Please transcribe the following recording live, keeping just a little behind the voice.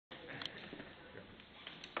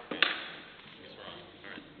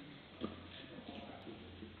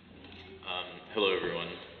Hello, everyone.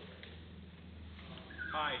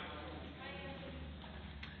 Hi.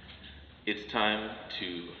 It's time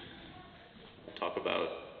to talk about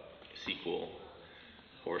SQL,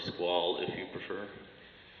 or Squall if you prefer,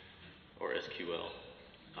 or SQL,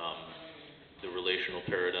 um, the relational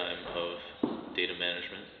paradigm of data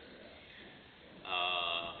management.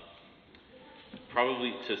 Uh,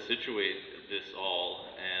 Probably to situate this all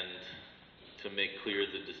and to make clear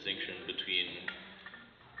the distinction between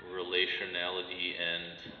relationality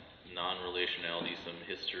and non-relationality, some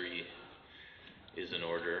history is in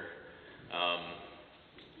order. Um,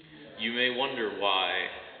 you may wonder why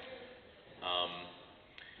um,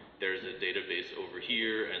 there's a database over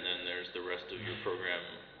here and then there's the rest of your program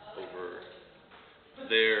over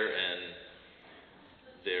there, and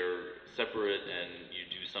they're separate, and you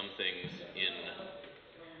do some things in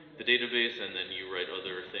the database and then you write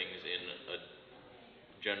other things in a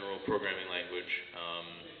general programming language.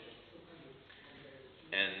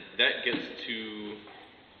 And that gets to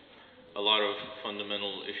a lot of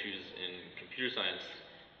fundamental issues in computer science,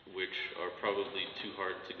 which are probably too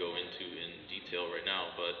hard to go into in detail right now,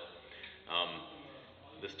 but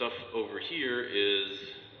the stuff over here is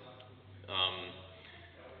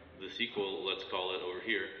the SQL, let's call it over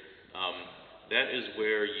here. That is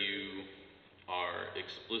where you are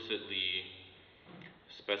explicitly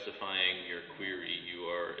specifying your query. You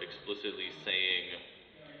are explicitly saying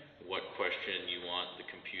what question you want the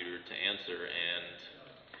computer to answer, and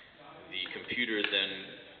the computer then,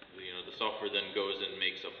 the software then goes and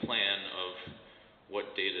makes a plan of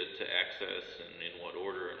what data to access and in what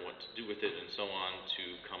order and what to do with it and so on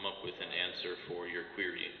to come up with an answer for your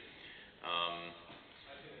query.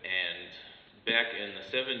 And back in the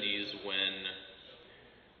 70s, when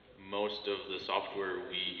most of the software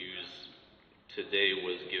we use today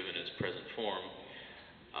was given its present form,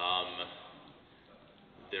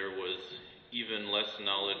 there was even less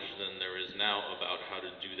knowledge than there is now about how to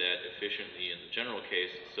do that efficiently in the general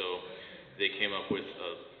case. So they came up with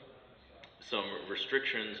some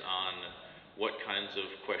restrictions on what kinds of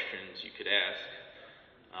questions you could ask,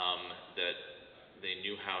 that they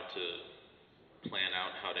knew how to plan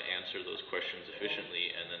out how to answer those questions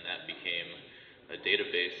efficiently, and then that became a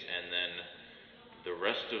database. And then the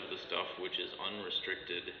rest of the stuff, which is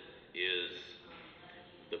unrestricted, is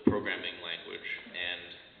the programming language.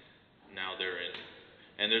 And now they're in,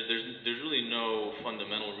 and there's really no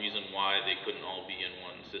fundamental reason why they couldn't all be in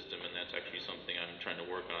one system, and that's actually something I'm trying to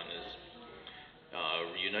work on, is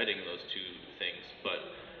reuniting those two things. But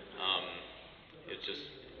it just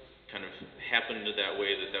kind of happened that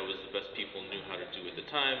way, that was the best people knew how to do at the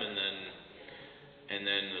time, and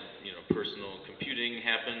then personal computing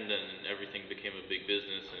happened, and everything became a big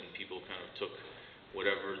business, and people kind of took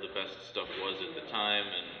whatever the best stuff was at the time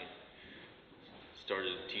and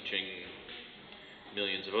started teaching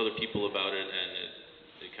millions of other people about it, and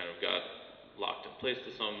it kind of got locked in place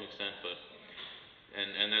to some extent. But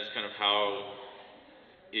and that's kind of how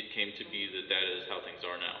it came to be, that is how things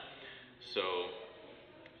are now. So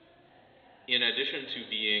in addition to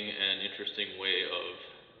being an interesting way of,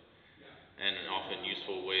 and an often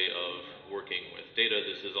useful way of working with data,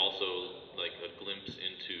 this is also like a glimpse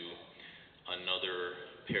into another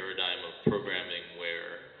paradigm of programming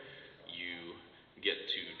where you get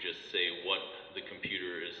to just say what the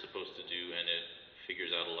computer is supposed to do, and it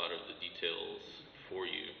figures out a lot of the details for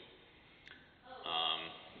you.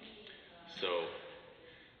 So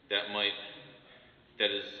that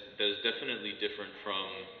is definitely different from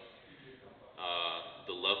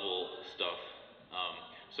the level stuff.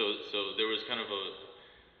 So there was kind of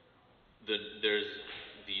there's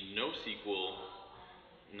the NoSQL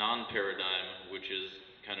non-paradigm, which is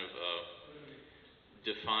kind of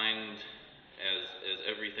defined as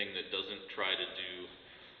everything that doesn't try to do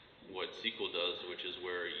what SQL does, which is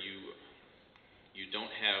where you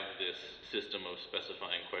don't have this system of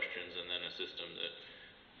specifying questions and then a system that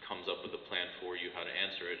comes up with a plan for you how to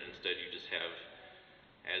answer it. Instead, you just have,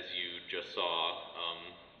 as you just saw,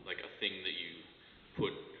 like a thing that you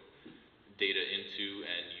put data into,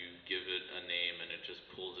 and you give it a name, and it just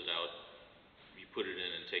pulls it out. You put it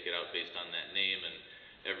in and take it out based on that name, and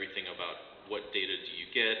everything about what data do you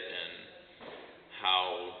get and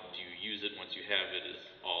how do you use it once you have it is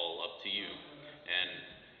all up to you. And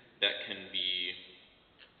that can be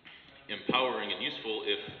empowering and useful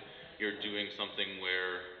if you're doing something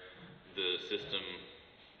where the system,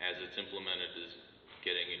 as it's implemented, is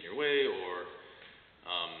getting in your way, or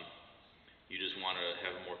you just want to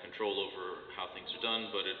have more control over how things are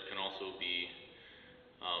done. But it can also be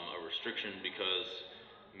a restriction, because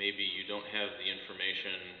maybe you don't have the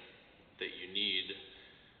information that you need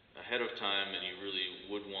ahead of time, and you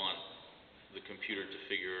really would want the computer to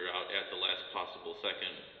figure out at the last possible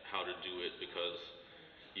second how to do it because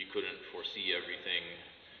you couldn't foresee everything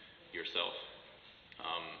yourself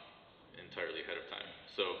entirely ahead of time.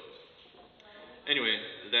 So anyway,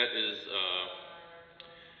 that is,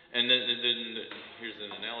 and then here's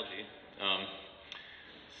an analogy.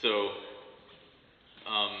 So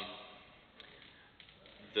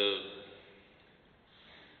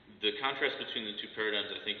the contrast between the two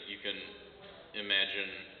paradigms, I think you can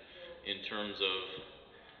imagine in terms of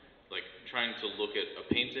like trying to look at a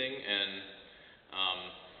painting, and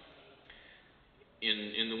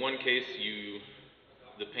in the one case,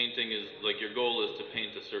 the painting is like your goal is to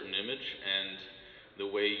paint a certain image, and the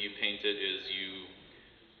way you paint it is you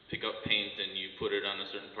pick up paint and you put it on a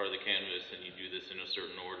certain part of the canvas, and you do this in a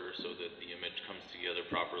certain order so that the image comes together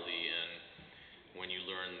properly. And when you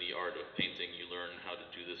learn the art of painting, you learn how to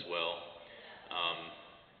do this well.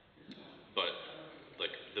 But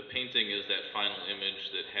like the painting is that final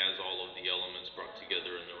image that has all of the elements brought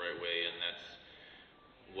together in the right way, and that's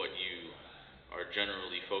what you are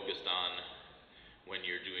generally focused on when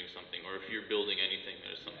you're doing something, or if you're building anything,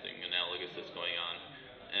 there's something analogous that's going on.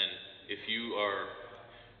 And if you are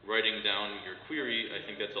writing down your query, I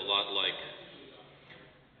think that's a lot like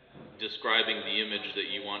describing the image that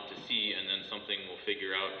you want to see, and then something will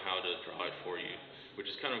figure out how to draw it for you, which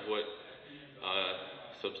is kind of what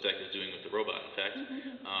Substack is doing with the robot, in fact.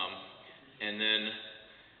 And then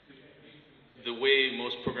the way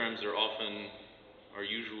most programs are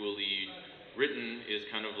usually written is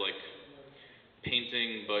kind of like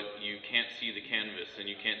painting, but you can't see the canvas and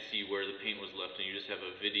you can't see where the paint was left, and you just have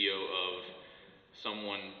a video of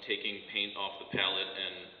someone taking paint off the palette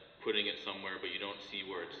and putting it somewhere, but you don't see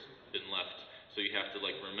where it's been left. So you have to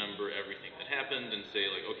like remember everything that happened and say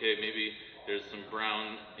like, okay, maybe there's some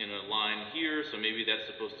brown in a line here, so maybe that's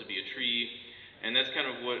supposed to be a tree. And that's kind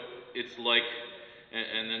of what it's like.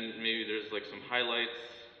 And then maybe there's like some highlights.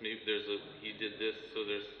 Maybe he did this, so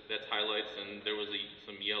that's highlights, and there was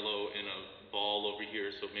some yellow in a ball over here,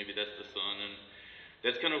 so maybe that's the sun. And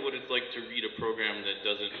that's kind of what it's like to read a program that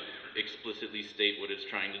doesn't explicitly state what it's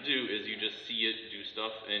trying to do, is you just see it do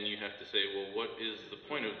stuff, and you have to say, well, what is the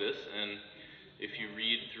point of this? And if you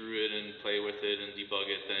read through it and play with it and debug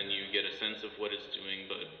it, then you get a sense of what it's doing,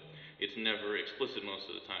 but it's never explicit most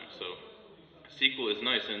of the time. So SQL is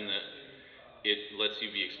nice in that it lets you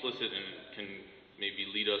be explicit and can maybe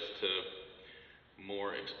lead us to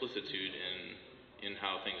more explicitude in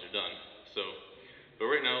how things are done. So, but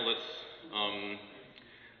right now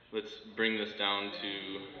let's bring this down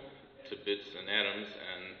to bits and atoms.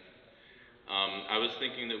 And I was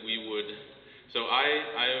thinking that we would. So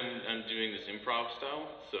I'm doing this improv style.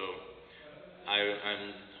 So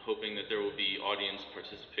I'm hoping that there will be audience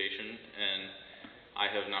participation, and I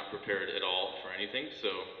have not prepared at all for anything. So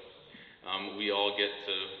we all get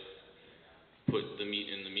to put the meat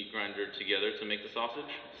in the meat grinder together to make the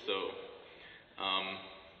sausage. So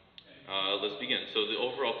let's begin. So the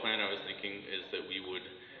overall plan I was thinking is that we would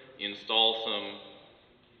install some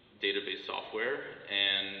database software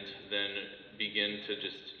and then begin to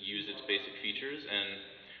just use its basic features. And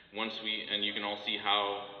you can all see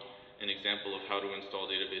an example of how to install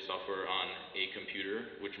database software on a computer,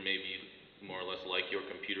 which may be more or less like your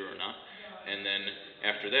computer or not. And then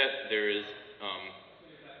after that, there is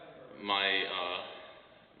my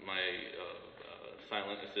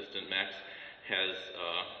silent assistant Max has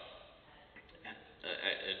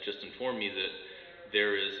just informed me that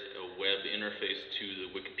there is a web interface to the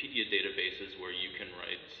Wikipedia databases where you can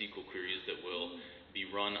write SQL queries that will be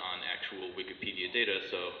run on actual Wikipedia data.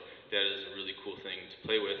 So that is a really cool thing to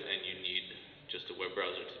play with, and you need just a web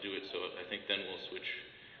browser to do it. So I think then we'll switch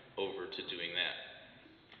over to doing that.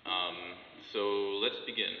 So let's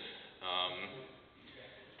begin.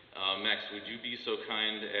 Max, would you be so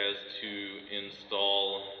kind as to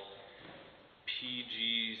install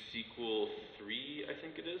PG-SQL 3, I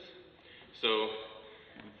think it is? So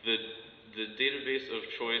the database of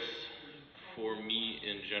choice for me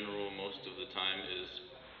in general most of the time is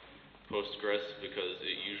Postgres, because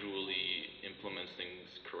it usually implements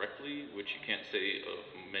things correctly, which you can't say of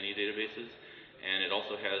many databases, and it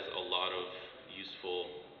also has a lot of useful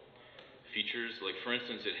features. Like for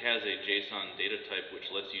instance, it has a JSON data type which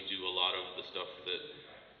lets you do a lot of the stuff that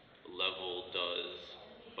Level does,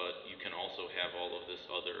 but you can also have all of this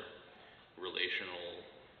other relational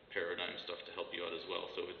paradigm stuff to help you out as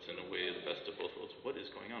well. So it's in a way the best of both worlds. What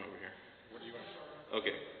is going on over here? What do you want?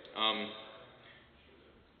 Okay.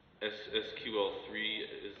 SQL 3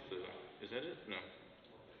 is that it? No.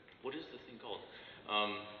 What is the thing called?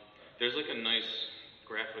 There's like a nice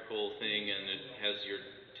graphical thing, and it has your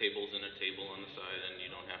tables in a table on the side, and you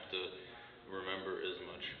don't have to remember as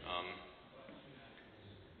much.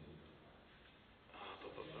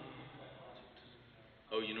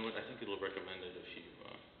 Oh, you know what? I think it'll recommend it if you.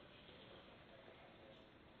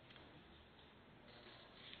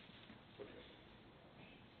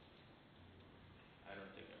 I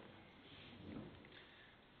don't think I will.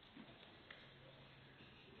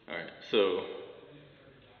 All right, so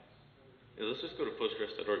yeah, let's just go to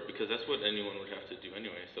Postgres.org because that's what anyone would have to do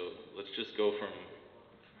anyway. So let's just start from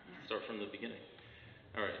the beginning.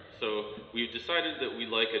 All right, so we've decided that we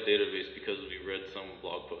like a database because we read some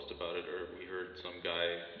blog post about it or we heard some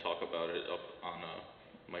guy talk about it up on a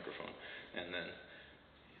microphone. And then,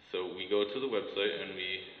 so we go to the website and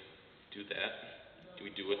we do that. We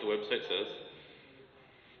do what the website says.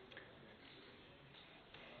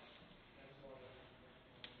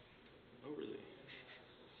 Oh, really?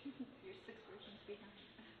 You're 6 versions behind.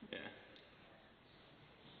 Yeah.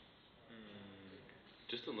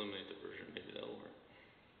 Just eliminate the version, maybe that'll work.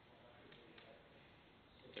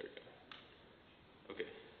 There we go. Okay,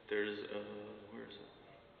 there's, where is it?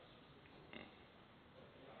 Oh.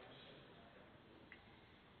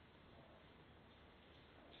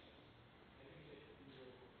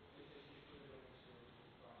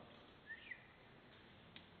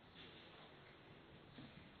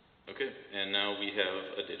 Okay, and now we have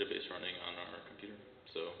a database running on our computer.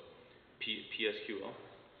 So, PSQL.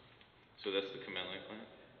 So that's the command line client.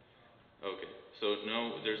 Okay, so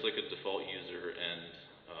now there's like a default user and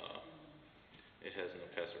it has no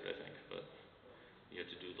password, I think, but you have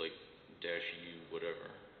to do like -u whatever.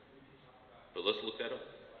 But let's look that up.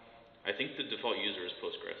 I think the default user is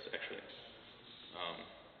Postgres, actually.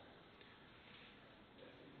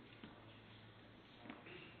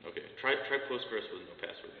 Okay, try Postgres with no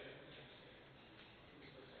password.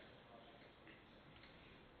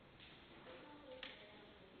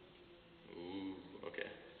 Ooh, okay.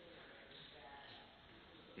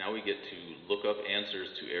 Now we get to look up answers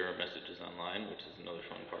to error messages online, which is another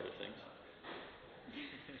fun part of things.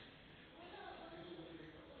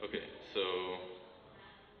 Okay, so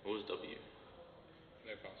what was W?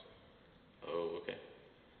 No password. Oh, okay.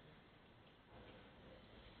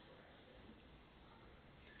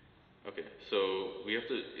 Okay, so we have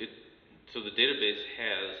to, so the database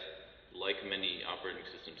has, like many operating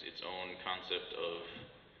systems, its own concept of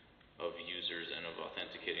users and of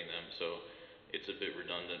authenticating them. So it's a bit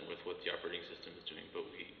redundant with what the operating system is doing, but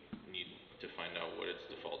we need to find out what its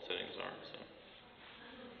default settings are. So.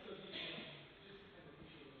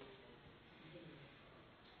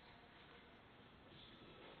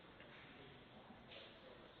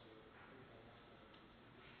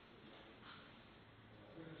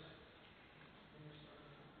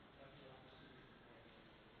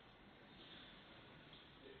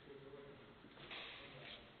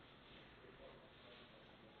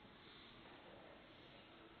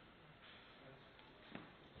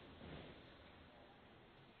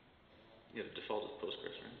 Yeah, the default is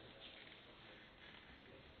Postgres, right?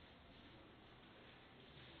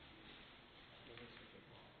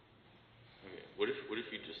 Okay. What if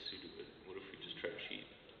you just sudo it? What if we just try to cheat?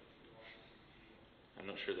 I'm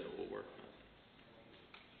not sure that will work.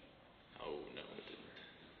 Oh no, it didn't.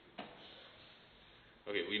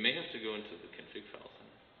 Okay, we may have to go into the config files then.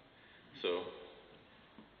 So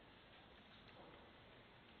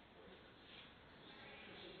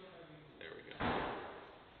there we go.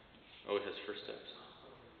 Oh, it has first steps.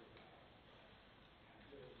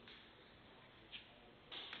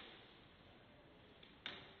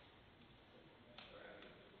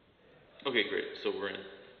 Okay, great. So we're in.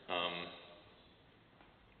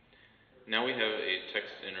 Now we have a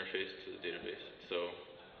text interface to the database. So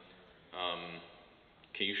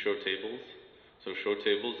can you show tables? So show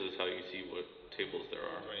tables is how you see what tables there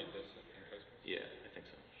are. Do I need this in Postgres? Yeah, I think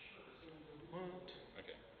so. What?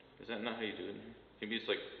 Okay. Is that not how you do it? Maybe it's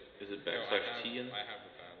like, is it /t in? I have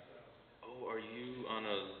the pad. Oh, are you on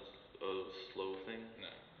a slow thing? No.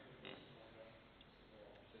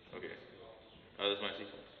 Okay. Oh, that's my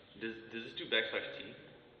sequence. Does this do /t?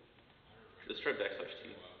 Let's try /t.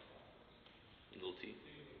 Little t.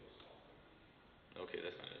 Okay,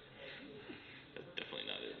 that's not it. That's definitely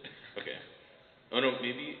not it. Okay. Oh no,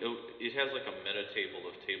 maybe it has like a meta table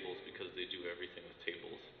of tables because they do everything with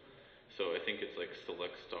tables. So I think it's like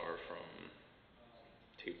select star from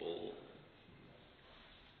table.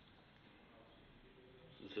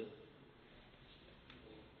 Is it?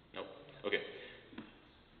 Nope. Okay.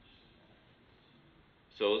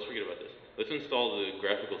 So let's forget about this. Let's install the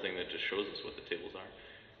graphical thing that just shows us what the tables are.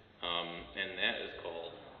 And that is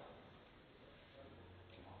called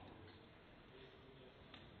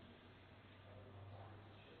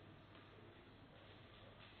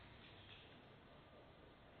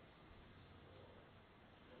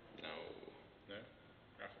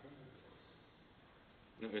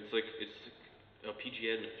No, it's a PG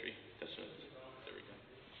admin 3. That's what it's, there we go.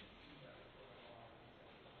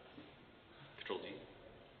 Control D.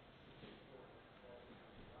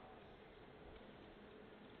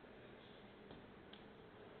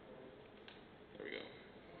 There we go.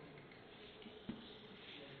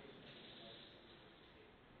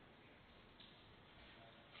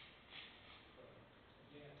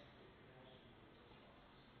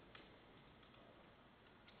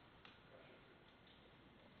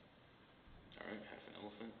 All right, half an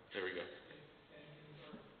elephant. There we go.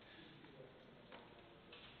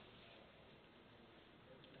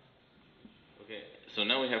 Okay, so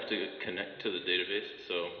now we have to connect to the database.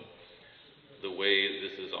 So the way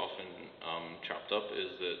this is often chopped up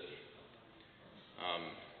is that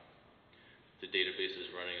um, the database is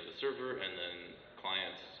running as a server, and then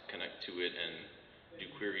clients connect to it and do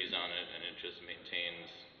queries on it, and it just maintains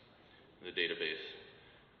the database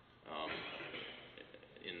um,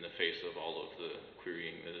 in the face of all of the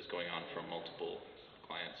querying that is going on from multiple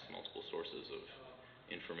clients, multiple sources of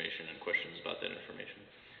information and questions about that information.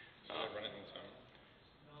 Should I run it in time?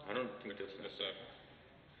 I don't think that's The necessary.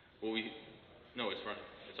 server? Well, no, it's running.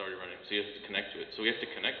 It's already running. So you have to connect to it. So we have to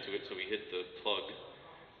connect to it. So we hit the plug,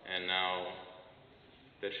 and now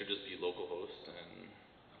that should just be localhost, and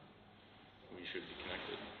we should be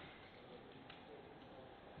connected.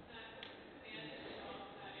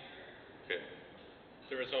 Okay.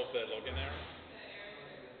 To resolve the login error?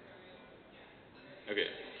 Okay.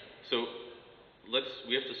 So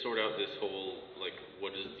we have to sort out this whole, like,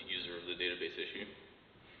 what is the user of the database issue?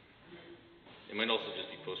 It might also just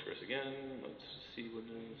be Postgres again. Let's see what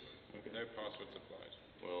it is. Okay. No password supplied.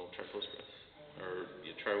 Well, try Postgres. Or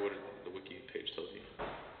you try what the wiki page tells you.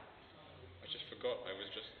 I just forgot. I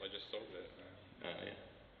just solved it. Yeah.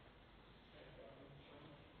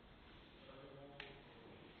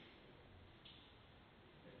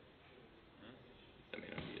 That may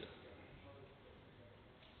not be it.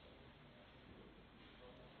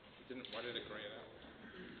 Why did it grey it out?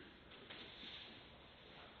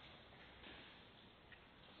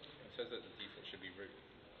 It says that the default should be root.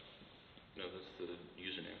 No, that's the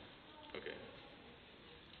username. Okay.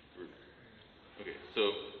 Root. Okay, so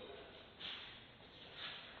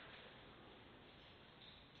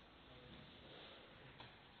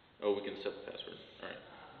oh, we can set the password. All right.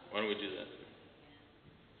 Why don't we do that?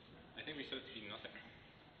 I think we set it to be nothing.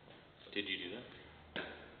 Did you do that?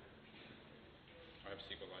 I have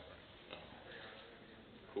SQL library. Oh.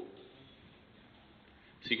 Cool.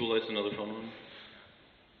 SQLite's another fun one.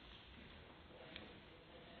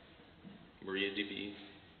 MariaDB,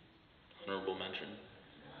 honorable mention.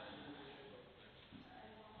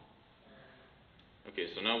 Okay,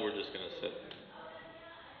 so now we're just going to set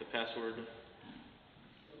the password.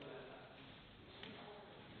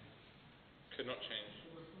 Could not change.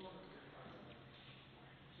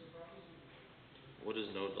 What is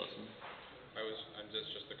node lesson? That's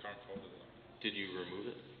just the current folder that I'm in. Did you remove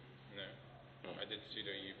it? No. Oh. I did sudo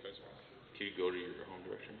u postgres. Can you go to your home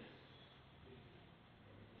directory?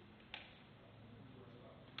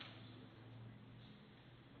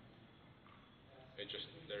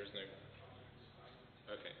 There is no.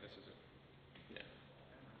 Okay, this is it. Yeah.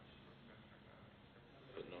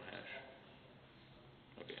 But no hash.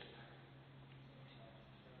 Okay.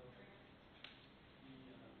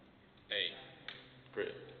 A.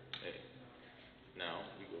 Great. Hey. Now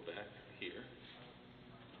we go back here.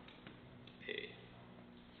 A.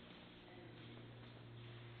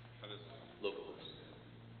 How does Localhost.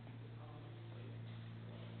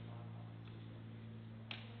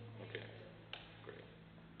 Okay. Great.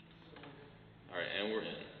 All right, and we're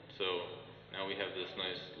in. So now we have this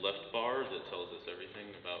nice left bar that tells us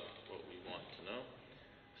everything about what we want to know.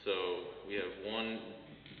 So we have one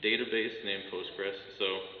database named Postgres. So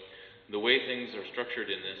the way things are structured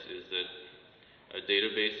in this is that a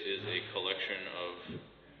database is a collection of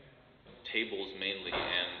tables mainly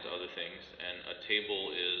and other things, and a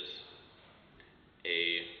table is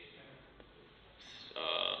a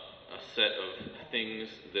set of things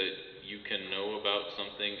that you can know about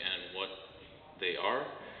something and what they are.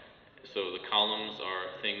 So the columns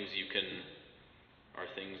are things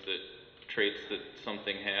traits that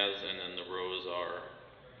something has, and then the rows are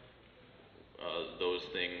those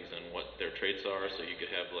things and what their traits are. So you could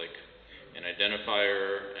have like an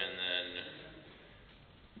identifier and then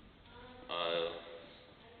a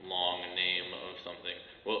long name of something.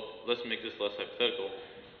 Well, let's make this less hypothetical.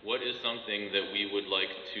 What is something that we would like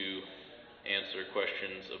to answer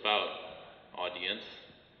questions about, audience?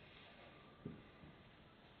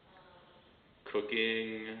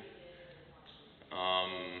 Cooking,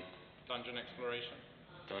 dungeon exploration?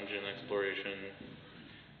 dungeon exploration.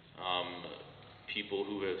 people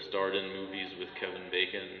who have starred in movies with Kevin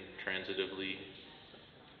Bacon transitively.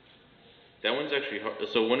 That one's actually hard.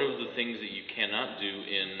 So one of the things that you cannot do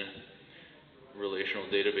in relational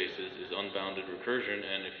databases is unbounded recursion,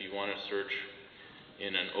 and if you want to search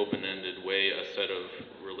in an open-ended way a set of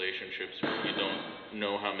relationships where you don't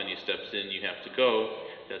know how many steps in you have to go,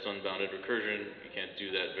 that's unbounded recursion. You can't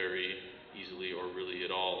do that very easily or really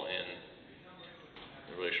at all in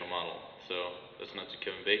the relational model. So that's not to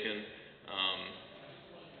Kevin Bacon.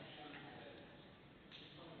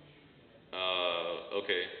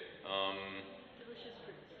 Okay.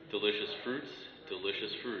 Delicious fruits.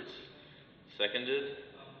 Delicious fruits. Seconded.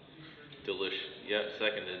 Yeah,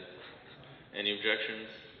 seconded. Any objections?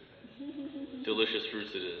 Delicious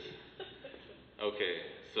fruits it is. Okay,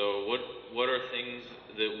 so what are things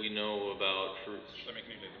that we know about fruits?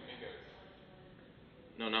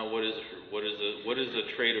 No, not what is a fruit. What is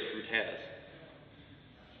a trait a fruit has?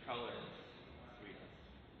 Color,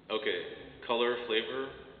 sweetness. Okay, color, flavor,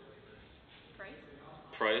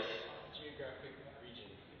 price. Geographic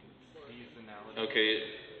region. Seasonality. Okay,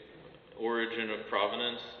 origin of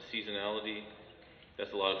provenance, seasonality.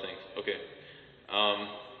 That's a lot of things. Okay.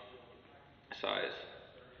 Size.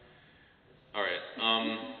 All right.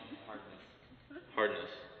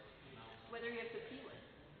 Hardness. Whether you have to peel it.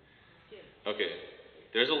 Skin. Okay.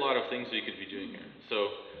 There's a lot of things we could be doing here. So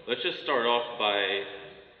let's just start off by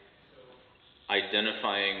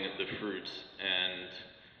identifying the fruits, and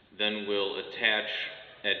then we'll attach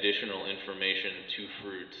additional information to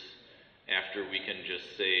fruits after we can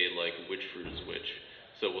just say like which fruit is which.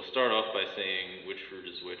 So we'll start off by saying which fruit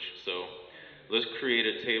is which. So let's create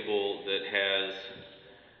a table that has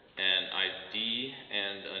an ID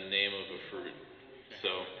and a name of a fruit.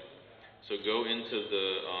 So go into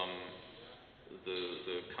the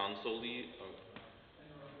console. Can you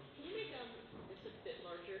make this a bit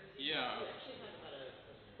larger? Yeah. You actually had about a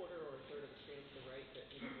quarter or a third of the screen to the right that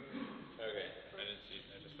you don't really. Okay, I didn't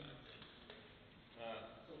notice that.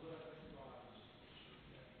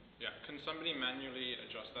 Yeah, can somebody manually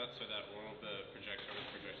adjust that so that all of the projector is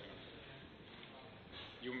projecting?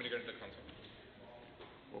 You want me to go into the console?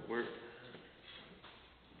 Well, where?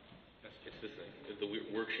 It's this thing. The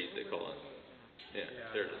worksheet they call it. Yeah,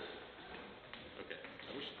 there it is. Okay.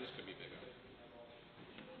 I wish this could be bigger.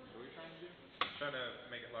 What are we trying to do? Trying to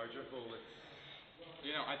make it larger. Oh, let's.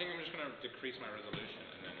 I think I'm just going to decrease my resolution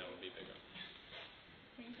and then it'll be bigger.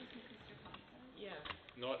 Can you just increase your font size? Yeah.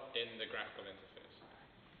 Not in the graphical interface.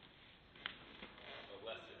 A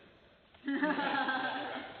lesson.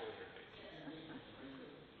 Graphical interfaces.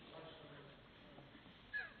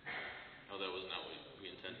 Oh, that was not what we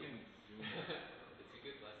intended. It's a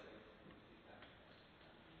good lesson.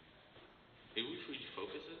 Maybe we should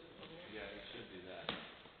focus it? Yeah, you should do that.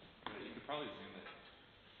 But you could probably zoom it.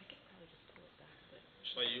 I could probably just pull it back a bit.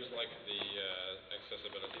 Should I use like the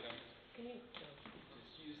accessibility then? Can you? No.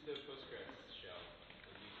 Just use the Postgres shell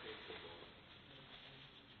and use create table.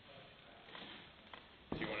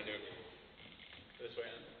 Do you want to do it this way?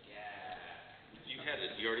 Yeah. You had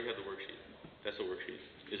it. You already had the worksheet. That's a worksheet.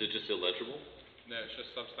 Is it just illegible? No, it's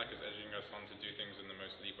just Substack is edging us on to do things in the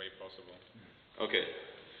most neat way possible. Okay.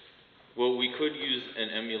 Well, we could use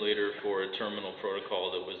an emulator for a terminal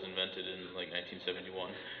protocol that was invented in like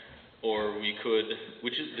 1971, or we could,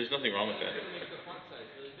 there's nothing wrong with that. Make the font size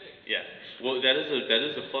really big. Yeah. Well, that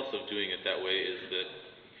is a plus of doing it that way, is that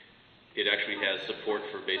it actually has support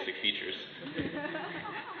for basic features.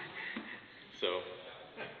 So,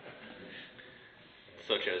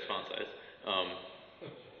 such as font size.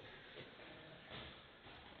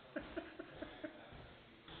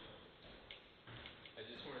 I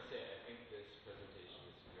just want to say, I think this presentation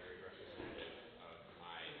is very representative of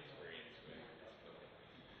my experience with SQL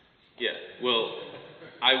databases. Yeah. Well,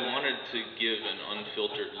 I wanted to give an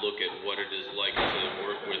unfiltered look at what it is like to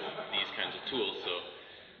work with these kinds of tools. So,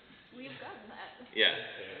 We've gotten that. yeah.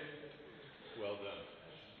 Well done.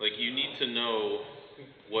 Like, you need to know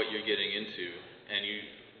what you're getting into, and you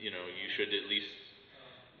should at least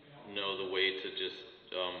know the way to just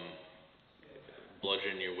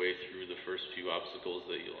bludgeon your way through the first few obstacles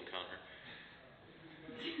that you'll encounter.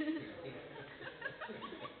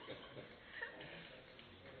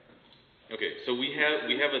 Okay, so we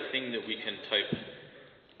have a thing that we can type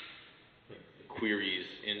queries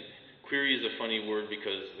in. Query is a funny word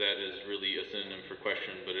because that is really a synonym for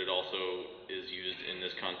question, but it also is used in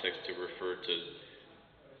this context to refer to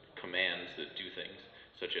commands that do things,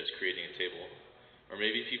 such as creating a table. Or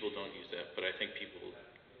maybe people don't use that, but I think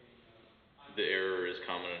the error is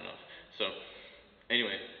common enough. So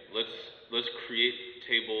anyway, let's create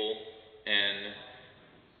table, and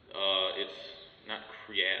it's not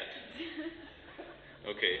create.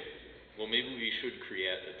 Okay, well maybe we should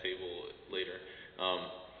create a table later.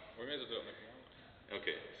 We may as well do it on the command line.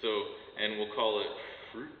 Okay, so, and we'll call it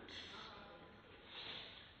fruits.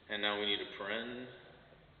 And now we need a paren,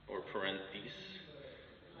 or parentheses.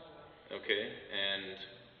 Okay, and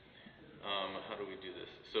how do we do this?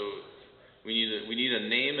 So we need a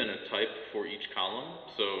name and a type for each column.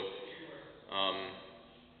 So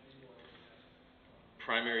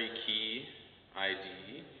primary key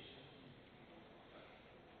ID.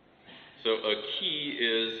 So a key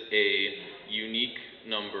is a unique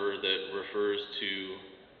number that refers to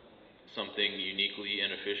something uniquely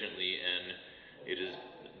and efficiently, and it is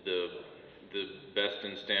the best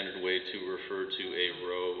and standard way to refer to a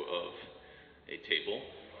row of a table.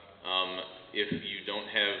 If you don't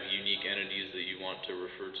have unique entities that you want to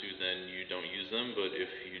refer to, then you don't use them, but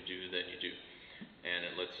if you do, then you do. And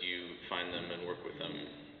it lets you find them and work with them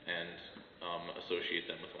and associate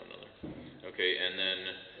them with one another. Okay, and then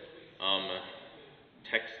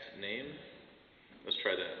text name. Let's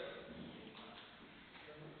try that.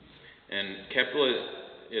 And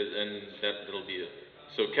that'll be it.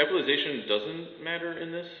 So capitalization doesn't matter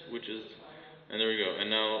in this, which is, and there we go. And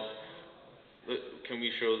now, can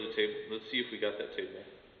we show the table? Let's see if we got that table.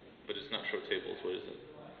 But it's not show tables. What is it?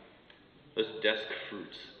 Let's desk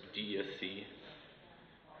fruits. DSC.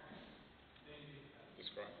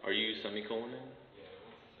 Describe. Are you semicolon?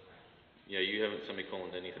 Yeah, you haven't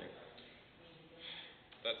semicoloned anything.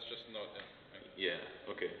 That's just not it. Right? Yeah.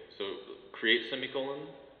 Okay. So create semicolon.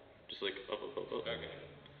 Just like up. Okay.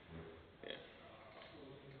 Yeah.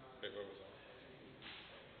 Wait, what was that?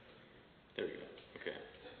 There we go. Okay.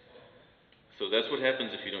 So that's what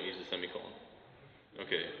happens if you don't use a semicolon.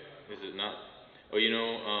 Okay. Is it not? Oh, It's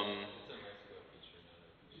a MySQL feature,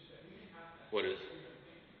 not a what is?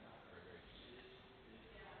 primary key.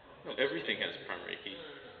 No, everything has primary key,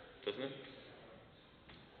 No. doesn't it?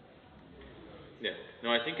 No, it's Yeah. No,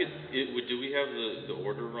 I think it would. Do we have the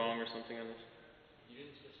order wrong or something on this? you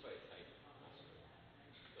didn't specify a type also,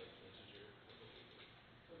 like integer or something.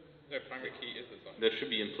 No, primary key is the type. That should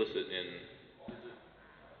be implicit in.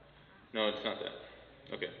 No, it's not that.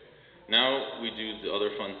 Okay. Now we do the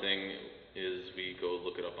other fun thing is we go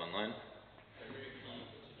look it up online. Primary key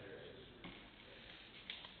integer ID.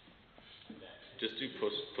 That. Just do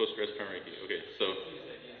Postgres primary key. Okay. So. Use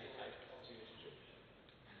ID as a type. It's too integer.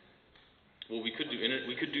 Well, we could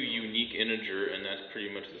do unique integer, and that's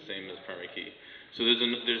pretty much the same as primary key. So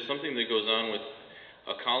there's something that goes on with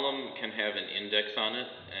a column can have an index on it,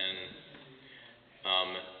 and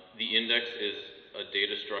the index is a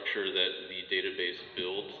data structure that the database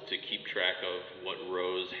builds to keep track of what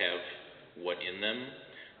rows have what in them.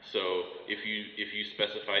 So if you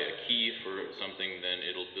specify a key for something, then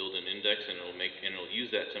it'll build an index, and it'll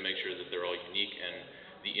use that to make sure that they're all unique, and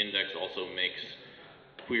the index also makes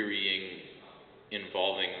querying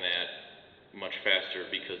involving that much faster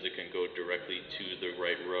because it can go directly to the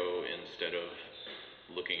right row instead of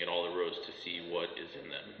looking at all the rows to see what is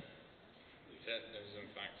in them. There's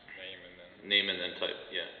in fact Name and then type,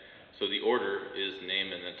 yeah. So the order is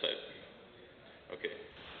name and then type. Okay.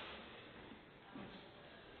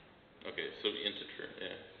 Okay, so integer,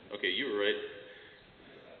 yeah. Okay, you were right.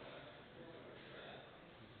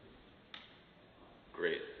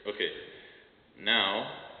 Great. Okay.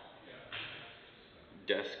 Now,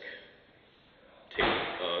 desk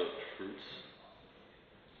fruits.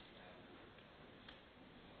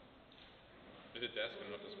 Is it desk and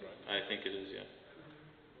not describe? I think it is, yeah.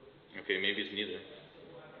 Okay, maybe it's neither.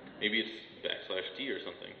 Maybe it's \d or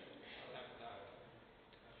something.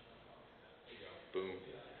 There you go. Boom.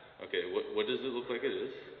 Okay, what does it look like it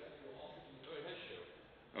is? Oh, it has show.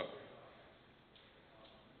 Oh.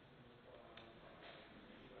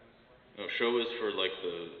 No, show is for like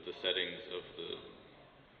the settings of the.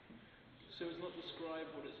 So it's not describe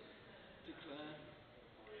what it's declare?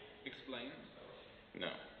 Explain? No,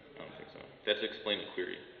 I don't think so. That's explain a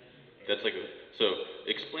query. That's like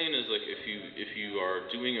explain is like if you are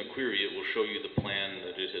doing a query, it will show you the plan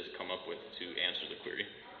that it has come up with to answer the query.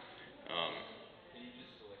 Can you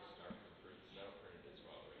just select start from fruits? That'll print it as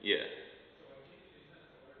well, right? Yeah.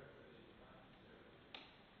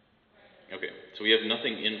 Okay, so we have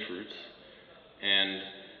nothing in fruits, and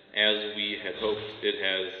as we had hoped, it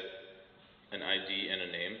has an ID and a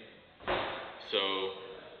name. So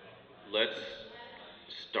let's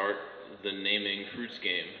start the naming fruits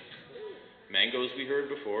game. Mangoes we heard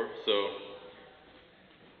before, so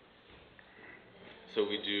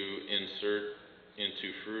we do insert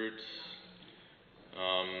into fruits.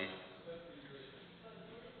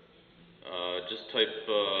 Just type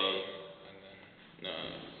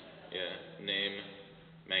name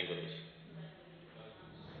mangoes.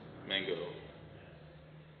 mango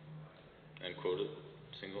and quote it,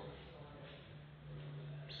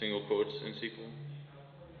 single quotes in SQL.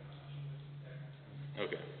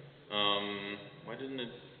 Okay. Why didn't it?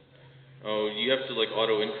 Oh, you have to like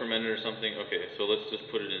auto increment it or something. Okay, so let's just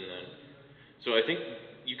put it in then. So I think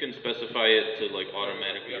you can specify it to like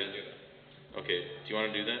automatically. Okay, do you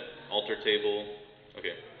want to do that? Alter table.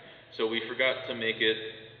 Okay. So we forgot to make it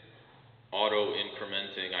auto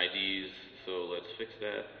incrementing IDs, so let's fix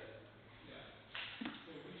that.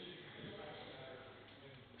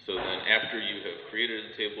 So then after you have created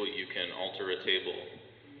a table, you can alter a table,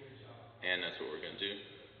 and that's what we're going to do.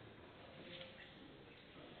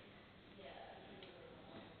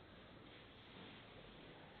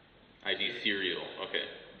 ID serial, okay.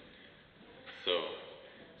 So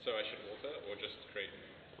I should alter or just create?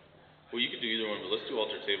 well, you could do either one, but let's do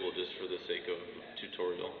alter table just for the sake of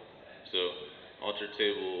tutorial. So alter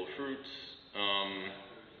table fruits,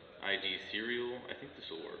 ID serial. I think this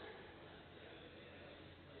will work.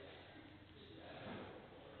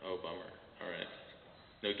 Oh, bummer. All right.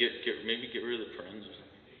 No, maybe get rid of the parens or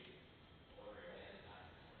something.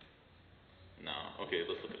 No. Okay,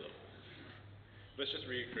 let's look it up. Let's just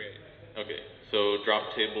recreate. Okay, so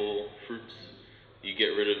drop table fruits. You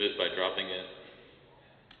get rid of it by dropping it.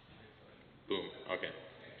 Boom. Okay.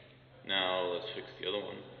 Now let's fix the other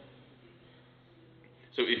one.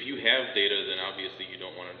 So if you have data, then obviously you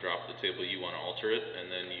don't want to drop the table. You want to alter it,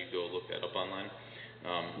 and then you go look that up online.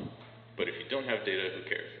 But if you don't have data, who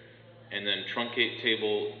cares? And then truncate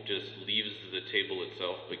table just leaves the table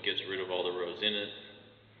itself, but gets rid of all the rows in it.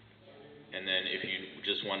 And then if you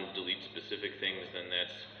just want to delete specific things, then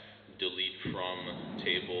that's delete from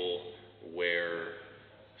table where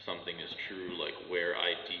something is true, like where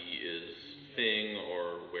ID is thing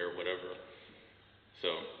or where whatever.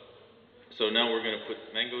 So now we're going to put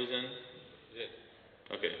mangoes in. Yeah.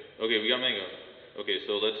 Okay, we got mango. Okay,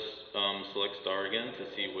 so let's select star again to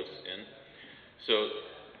see what's in. So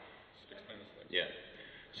yeah.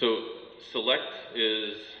 So select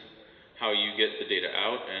is how you get the data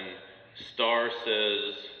out, and star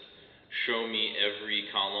says show me every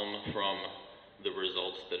column from the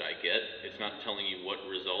results that I get. It's not telling you what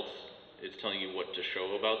results, it's telling you what to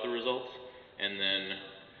show about the results. And then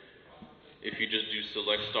if you just do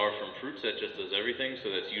select star from fruits, that just does everything, so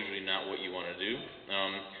that's usually not what you want to do.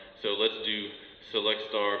 So let's do select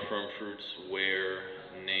star from fruits where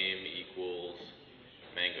name equals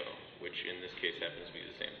mango, which in this case happens to be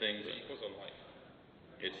the same thing. But equals or like?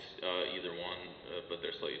 it's either one, but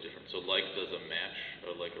they're slightly different. So like does a match,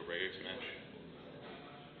 like a regex match.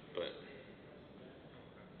 But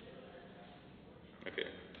okay.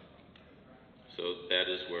 So that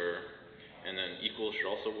is where, and then equals should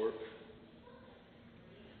also work.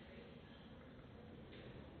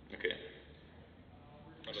 Okay.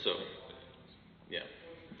 So yeah.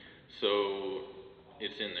 So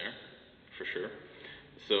it's in there for sure.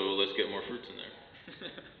 So let's get more fruits in there.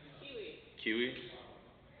 Kiwi.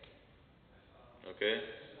 Okay.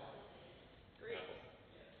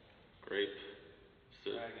 Grape.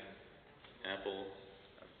 Dragon. Apple.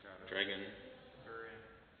 Avocado. Dragon. Durian.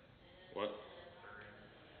 What? That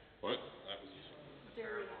What? was useful.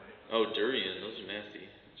 Durian. Oh, durian. Those are nasty.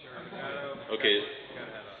 Avocado. Okay. Gotta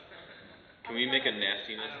have Can we make a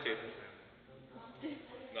nastiness table?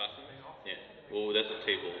 Nothing. Yeah. Well, that's a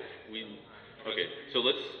table. Okay. So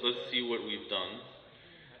let's see what we've done.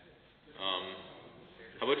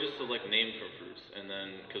 How about just select name from fruits, and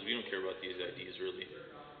then because we don't care about these IDs really.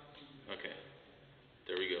 Okay.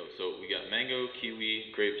 There we go. So we got mango,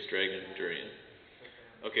 kiwi, grapes, dragon, durian.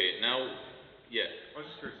 Okay. Now, yeah. I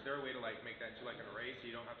was just curious, is there a way to like make that into like an array so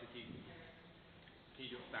you don't have to keep, can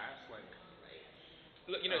you do it fast? Like,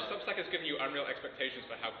 Look, Substack has given you unreal expectations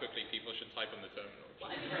for how quickly people should type on the terminal. no,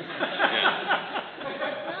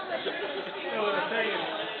 what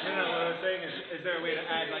I'm saying is there a way to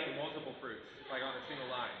add like multiple fruits, like on a single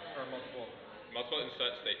line, or multiple? Multiple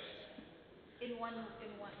insert statements. In one.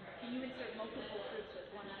 Can you insert multiple fruits with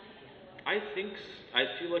one argument? I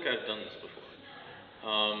feel like I've done this before.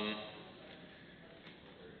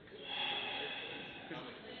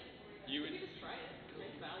 You would Just try it.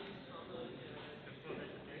 Make values comma.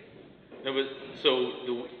 No, but so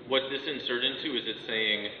what this insert into is it's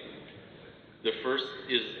saying the first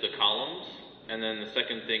is the columns, and then the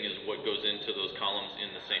second thing is what goes into those columns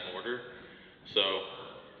in the same order. So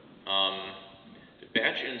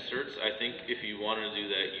batch inserts, I think if you wanted to do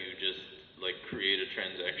that, you just like create a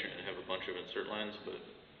transaction and have a bunch of insert lines, but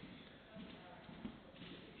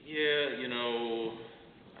yeah,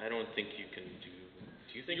 I don't think you can do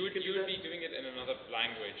you think you would do that? be doing it in another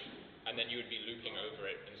language, and then you would be looping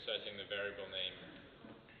over it, inserting the variable name.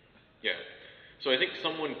 Yeah. So I think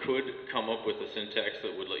someone could come up with a syntax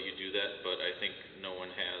that would let you do that, but I think no one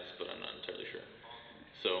has, but I'm not entirely sure.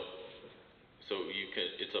 So you can,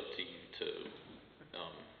 it's up to you to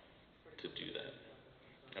do that.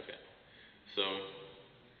 Okay. So,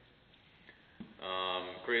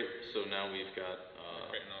 great. So now we've got,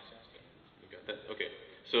 Great analysis. we got that. Okay.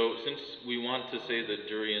 So since we want to say that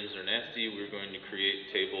durians are nasty, we're going to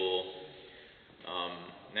create table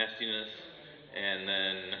nastiness, and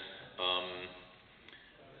then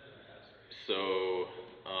so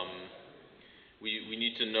we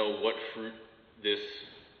need to know what fruit this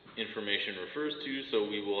information refers to, so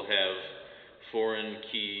we will have foreign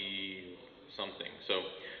key something. So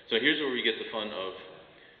here's where we get the fun of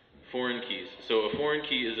foreign keys. So a foreign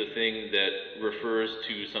key is a thing that refers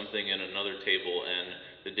to something in another table, and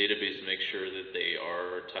the database makes sure that they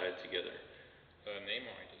are tied together. Name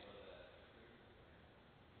or ID?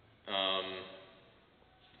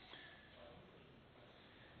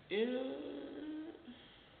 Yeah.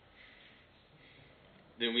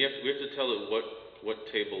 Then we have to tell it what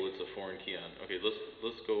table it's a foreign key on. Okay,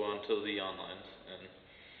 let's go on to the onlines and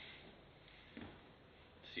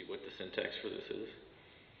see what the syntax for this is.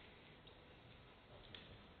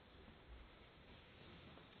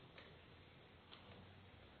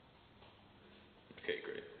 Okay,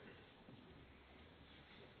 great.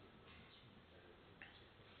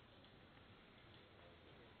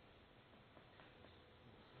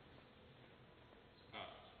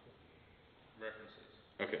 References.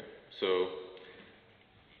 Okay, so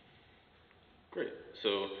great. So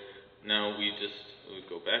now we'll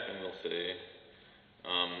go back and we'll say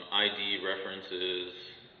ID references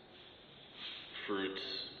fruits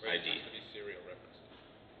Right, ID. it has to be serial references.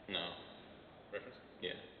 No. References?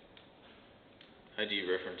 Yeah. ID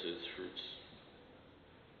references fruits.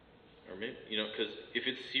 Or maybe, because if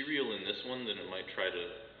it's serial in this one, then it might try to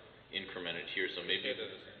increment it here. So maybe. Yeah,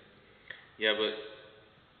 they're the same. Yeah, but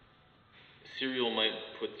serial might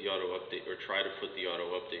put the auto update or try to put the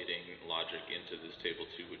auto updating logic into this table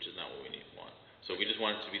too, which is not what we want. So we just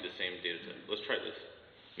want it to be the same data type. Let's try this.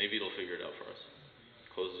 Maybe it'll figure it out for us.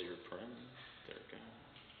 Close your paren. There we go.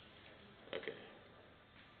 Okay.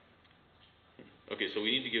 Okay, so we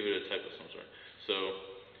need to give it a type of some sort. So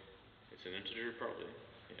it's an integer probably.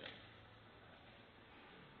 Yeah.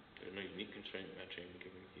 There's no unique constraint matching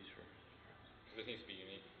given keys for. This needs to be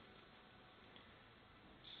unique.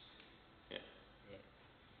 Yeah. Yeah.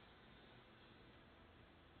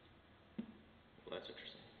 Well, that's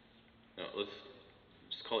interesting. No, let's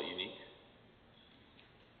just call it unique.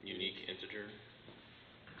 Unique integer.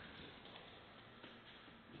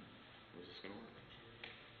 Is this gonna work?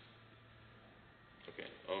 Okay.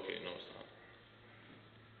 Okay, no, it's not.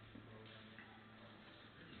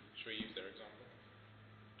 Should we use their example?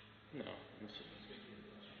 No.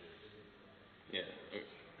 Yeah.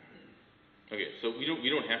 Okay. So we don't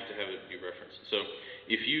have to have it be referenced. So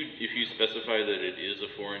if you specify that it is a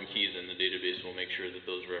foreign key, then the database will make sure that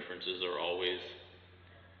those references are always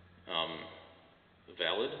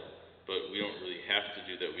valid. But we don't really have to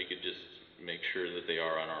do that. We could just make sure that they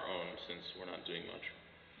are on our own since we're not doing much.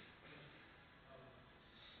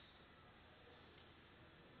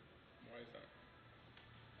 Why is that?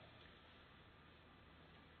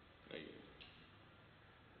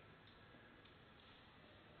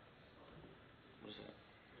 What is that?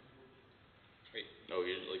 Wait. Oh,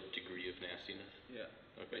 you're like degree of nastiness? Yeah.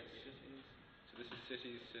 Okay. Wait, cities. So this is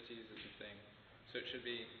cities. Cities is the thing. So it should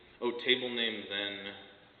be. Oh, table name, then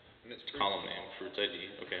And it's column name, fruits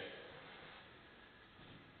ID. Okay.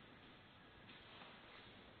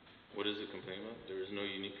 What does it complain about? There is no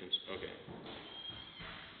unique okay.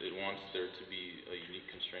 It wants there to be a unique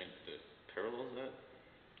constraint that parallels that?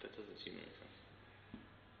 That doesn't seem to make sense.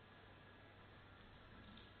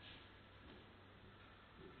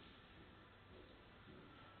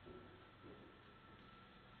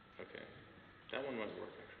 Okay. That one might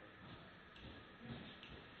work actually.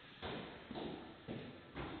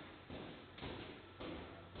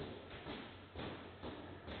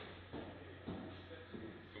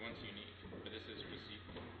 The one's unique, but this is received.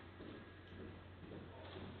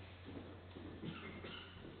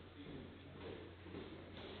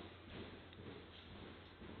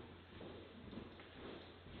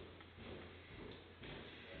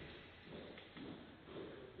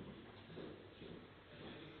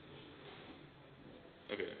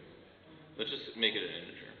 Okay. Let's just make it an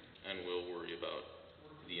integer and we'll worry about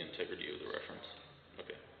the integrity of the reference.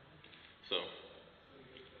 Okay.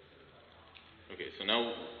 So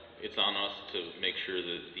now it's on us to make sure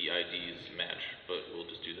that the IDs match, but we'll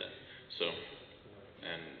just do that. So,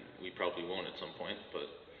 and we probably won't at some point, but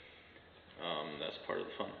that's part of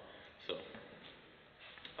the fun.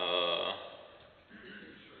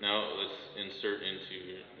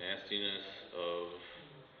 nastiness of,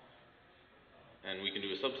 and we can do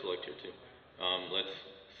a subselect here too. Let's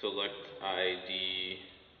select ID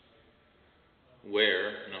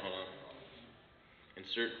where, no, hold on.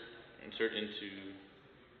 Insert into,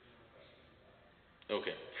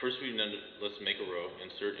 okay, first let's make a row,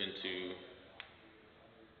 insert into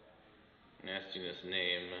nastiness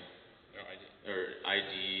name, No ID. or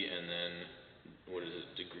ID, and then, what is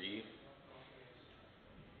it, degree?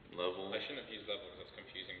 Level? I shouldn't have used level because that's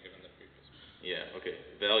confusing given the previous one. Yeah, okay,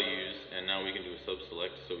 values, and now we can do a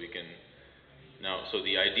subselect, so we can, now, so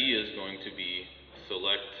the ID is going to be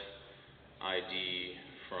select ID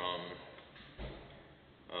from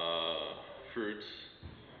fruits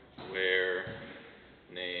where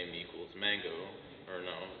name equals mango, or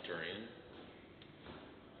no, durian.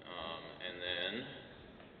 And then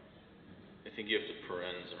I think you have to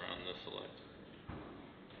parens around the select.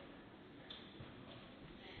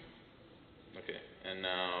 Okay, and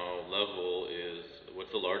now level is,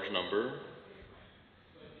 what's a large number?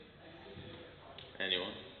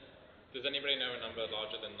 Anyone? Does anybody know a number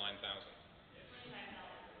larger than 9,000?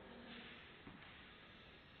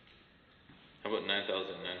 How about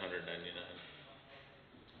 9,999?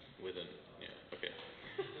 With an, yeah, okay.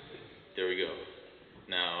 There we go.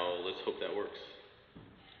 Now, let's hope that works.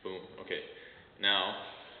 Boom, okay. Now,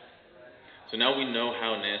 so now we know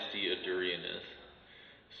how nasty a durian is.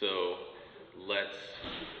 So, let's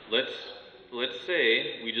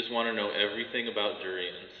say we just want to know everything about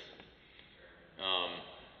durians.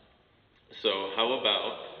 So how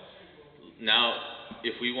about, now,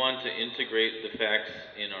 if we want to integrate the facts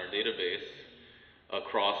in our database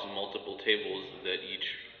across multiple tables that each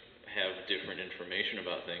have different information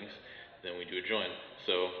about things, then we do a join.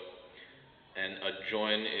 So, and a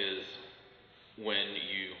join is when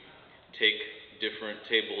you take different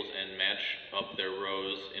tables and match up their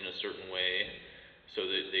rows in a certain way so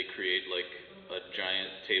that they create like a giant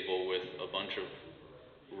table with a bunch of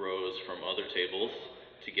rows from other tables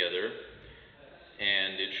together,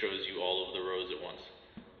 and it shows you all of the rows at once.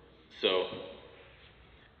 So,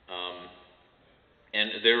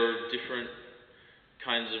 and there are different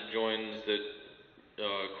kinds of joins that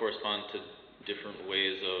correspond to different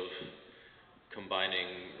ways of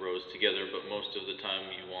combining rows together, but most of the time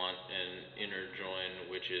you want an inner join,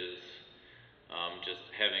 which is just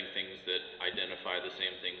having things that identify the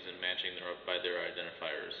same things and matching them up by their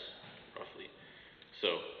identifiers, roughly.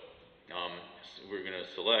 So, we're going to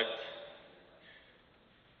select,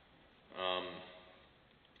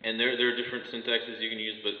 and there are different syntaxes you can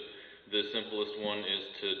use, but the simplest one is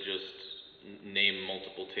to just name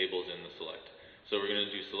multiple tables in the select. So we're going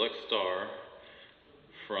to do select star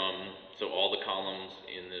from, so all the columns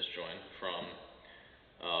in this join, from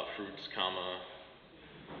fruits, comma,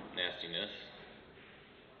 nastiness.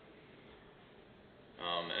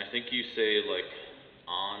 And I think you say like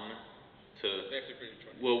on to, They have to pretty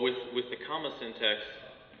much. well, with the comma syntax,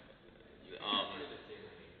 For the table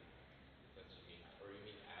name, that's what you mean, or you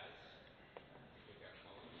mean as? Take out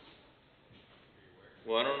columns?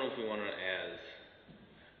 Everywhere? well, I don't know if we want it as.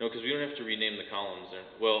 No, because we don't have to rename the columns.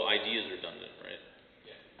 Well, ID is redundant, right?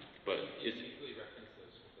 Yeah. But you it's, usually reference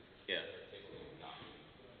those with the yeah. table name dot.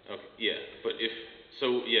 Okay, yeah, but if,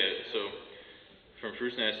 so, yeah, so from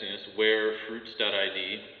fruits nastiness, where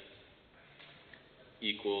fruits.id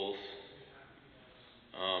equals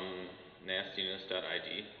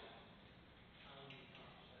nastiness.id.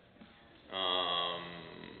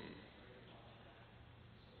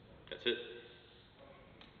 That's it.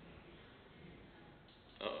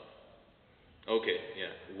 Oh, okay,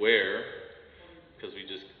 yeah, where, because we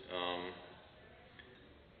just,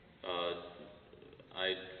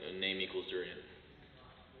 name equals durian.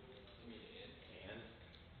 You mean and?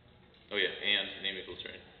 Oh yeah, and name equals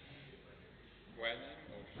durian. Where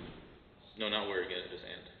name or? No, not where again, just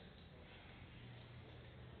and.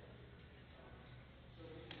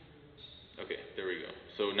 Okay, there we go.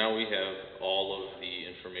 So now we have all of the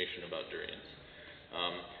information about durians.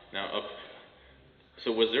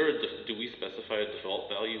 So was there do we specify a default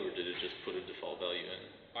value, or did it just put a default value in?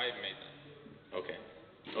 I made that. Okay.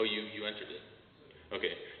 Oh, you entered it.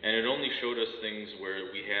 Okay, and it only showed us things where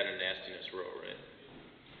we had a nastiness row, right?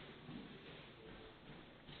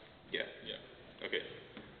 Yeah. Yeah. Okay.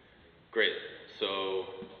 Great. So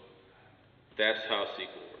that's how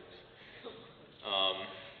SQL works.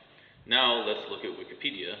 Now let's look at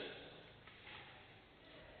Wikipedia.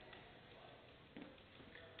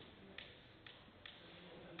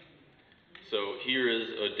 So here is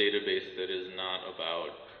a database that is not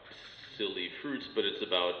about silly fruits, but it's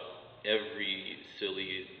about every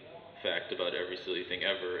silly fact about every silly thing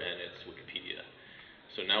ever, and it's Wikipedia.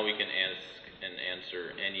 So now we can ask and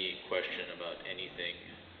answer any question about anything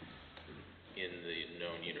in the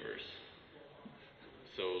known universe.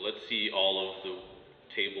 So let's see all of the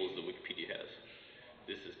tables that Wikipedia has.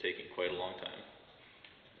 This is taking quite a long time.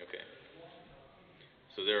 Okay.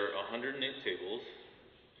 So there are 108 tables.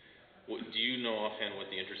 Do you know offhand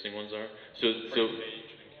what the interesting ones are? So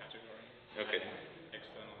Page and category. okay. And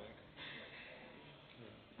external link.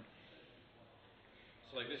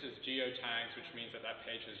 So like this is geotags, which means that that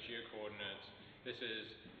page has geocoordinates. This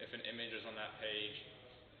is if an image is on that page.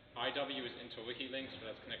 IW is interwiki links,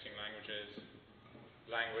 but that's connecting languages.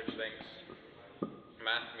 Language links.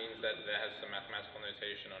 Math means that there has some mathematical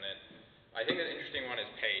notation on it. I think an interesting one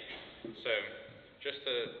is page. So just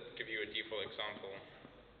to give you a default example,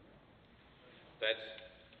 let's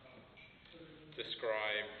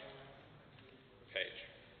describe page.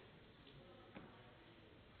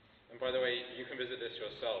 And by the way, you can visit this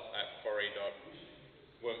yourself at foray.wmflabs.org.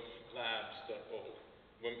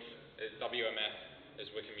 WMF is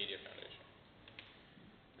Wikimedia Foundation.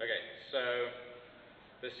 Okay, so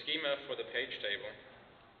the schema for the page table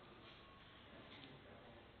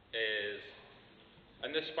is,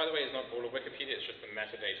 and this, by the way, is not all of Wikipedia, it's just the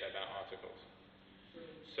metadata about articles.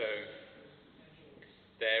 So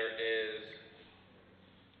there is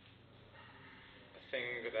a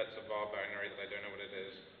thing that's a var binary that I don't know what it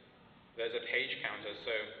is. There's a page counter,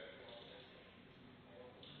 so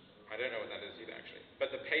I don't know what that is either actually.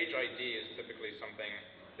 But the page ID is typically something,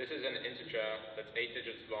 this is an integer that's 8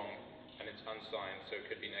 digits long and it's unsigned, so it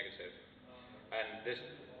could be negative. And this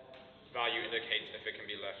value indicates if it can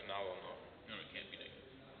be left null or not. No, it can't be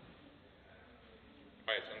negative.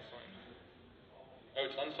 Oh, it's unsigned. Oh,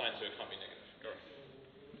 it's unsigned, so it can't be negative. Go on.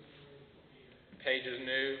 Page is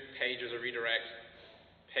new, page is a redirect.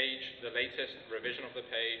 Page, the latest revision of the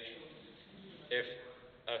page. If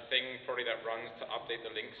a thing probably that runs to update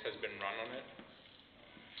the links has been run on it.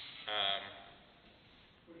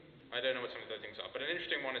 I don't know what some of those things are, but an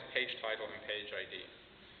interesting one is page title and page ID.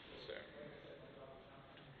 So.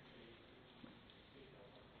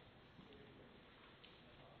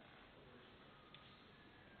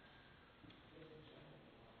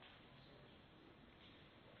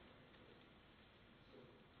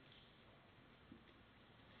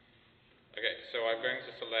 Okay, so I'm going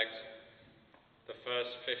to select the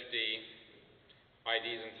first 50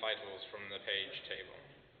 IDs and titles from the page table.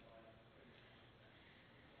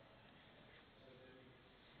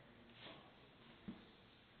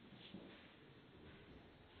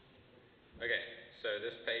 Okay, so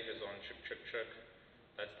this page is on chuk chuk chuk.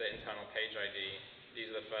 That's the internal page ID. These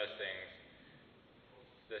are the first things.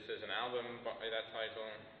 This is an album by that title.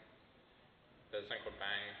 There's something called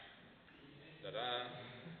Bang. Da-da.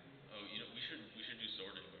 Oh, we should do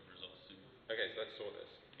sorting of results too. Okay, so let's sort this.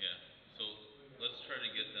 Yeah. So let's try to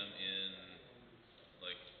get them in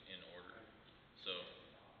order. So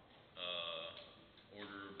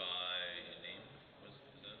order by name. Is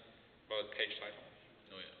that? Well, it's page title.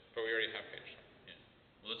 Oh yeah. But we already have page title. Yeah.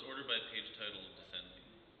 Well, let's order by page title descending,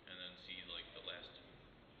 and then see the last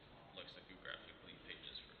lexicographically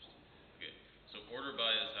pages first. Okay. So order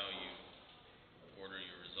by is how you order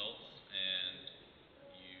your results, and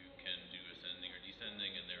you can do ascending or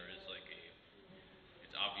descending, and there is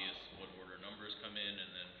it's obvious what order numbers come in,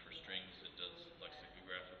 and then for strings it does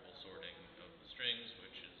lexicographical sorting of the strings,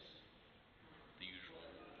 which is the usual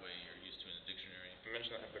way you're used to in a dictionary. I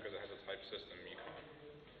mention that because it has a type system. You can't.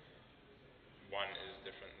 One is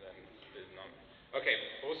different than the none. Okay,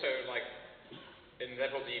 also in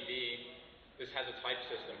level DB, this has a type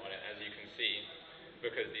system on it, as you can see,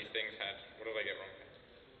 because these things had, what did I get wrong?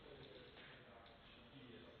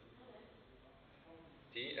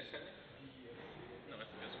 D ascending? No, I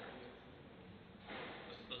think that's correct.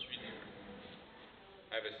 Let's read the agreement.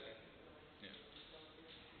 I have ascending. Yeah.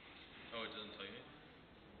 Oh, it doesn't tell you?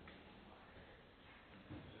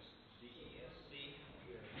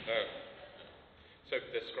 Oh. So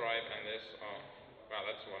describe and this are, wow,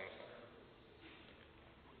 that's wonderful.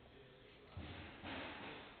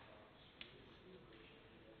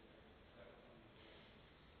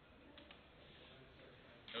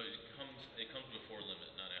 Oh, it comes before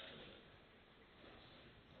limit, not after limit.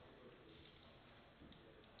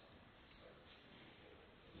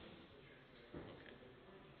 Okay.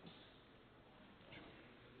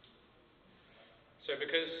 So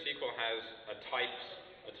because SQL has a type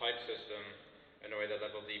system in a way that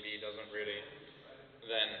level DB doesn't really,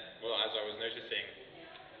 then, well, as I was noticing,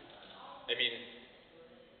 I mean,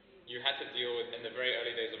 you had to deal with, in the very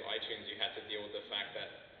early days of iTunes, you had to deal with the fact that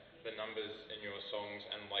the numbers in your songs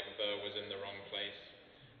and the was in the wrong place,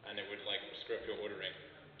 and it would screw up your ordering.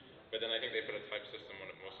 but then I think they put a type system on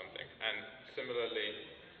it or something. And similarly,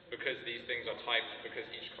 because these things are typed, because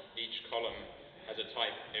each column has a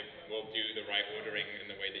type, it will do the right ordering in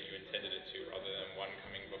the way that you intended it to, rather than 1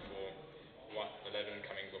 coming before 11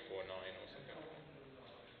 coming before 9 or something like that.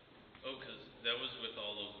 Oh, because that was with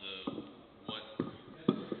all of the what?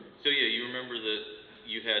 So yeah, you remember that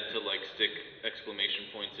you had to like stick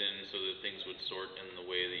exclamation points in so that things would sort in the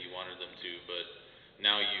way that you wanted them to, but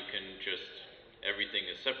now you can just, everything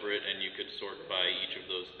is separate and you could sort by each of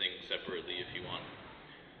those things separately if you want.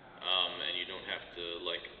 And you don't have to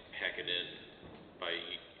like hack it in by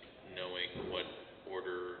knowing what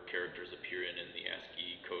order characters appear in the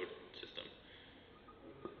ASCII code system.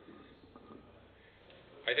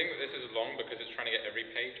 I think that this is long because it's trying to get every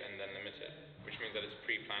page and then limit it, which means that its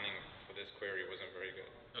pre-planning for this query wasn't very good.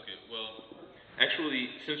 Okay, well, actually,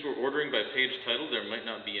 since we're ordering by page title, there might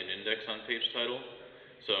not be an index on page title.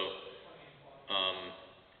 So,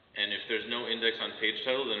 and if there's no index on page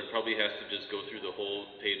title, then it probably has to just go through the whole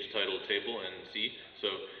page title table and see.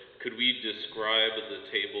 So, could we describe the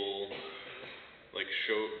table, like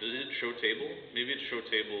show, does it show table? Maybe it's show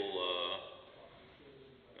table,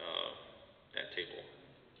 at table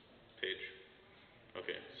page.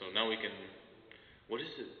 Okay, so now we can, what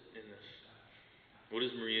is it in this? What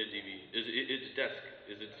is MariaDB? It's desk.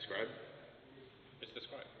 Is it described? It's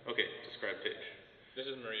described. Okay, describe page. This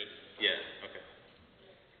is MariaDB. Yeah, okay.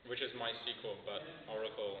 Which is MySQL, but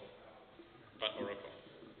Oracle.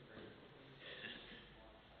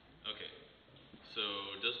 Okay, so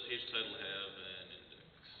does page title have an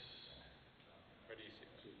index? Where do you see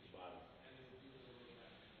that?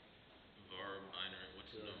 Var binary, what's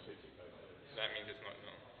null? That means it's not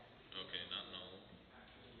null. Okay, not null.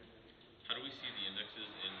 How do we see the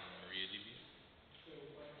indexes in MariaDB?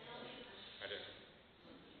 I don't know.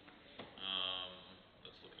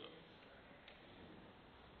 Let's look it up.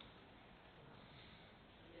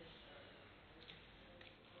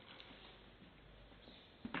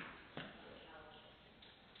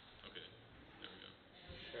 Okay, there we go.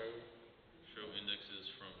 Show indexes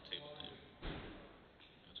from table name.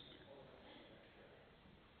 That's weird.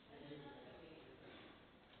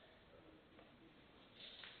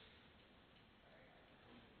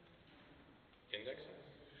 Indexes?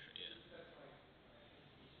 Yeah.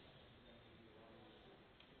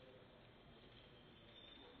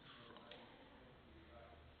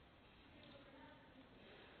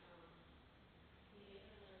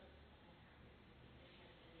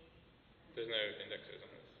 There's no indexes on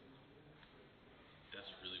this. That's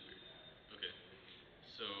really weird. Okay,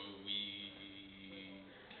 so we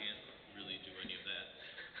can't really do any of that.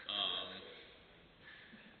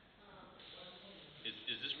 Is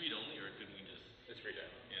this read only, or could we just? It's read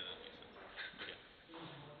only. Yeah, that makes sense. Okay.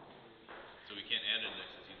 So we can't add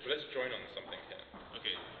indexes either. But let's join on something here.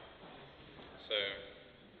 Okay.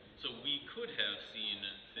 So we could have seen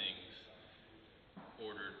things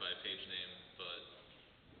ordered by page name, but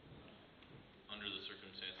under the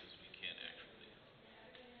circumstances we can't actually.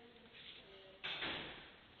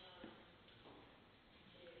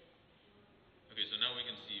 Okay, so now we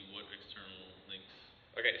can see what external links.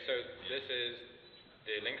 Okay, so this is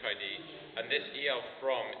the link ID, and this EL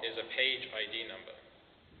from is a page ID number.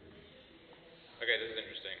 Okay, this is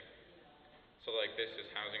interesting. So like this is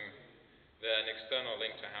housing, an external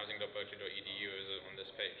link to housing.berkeley.edu is on this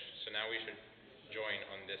page. So now we should join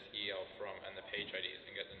on this EL from and the page IDs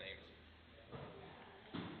and get the names.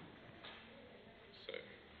 So,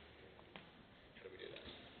 how do we do that? We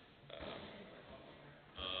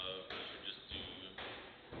should just do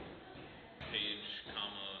page,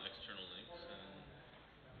 comma, external links, and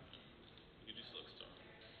we could do select star.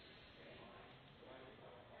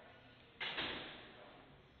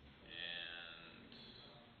 And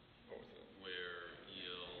What was it? where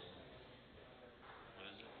EL, what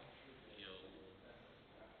is it?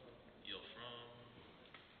 EL from,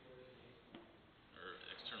 or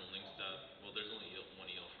external links dot, well there's only one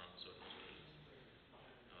EL from, so it knows what it is.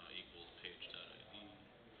 Equals page.id.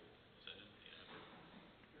 Is that it? Yeah.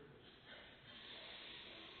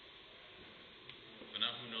 But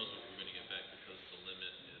now who knows what we're going to get back because the limit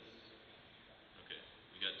is, okay,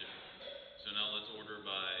 we got different ones. So now let's order by,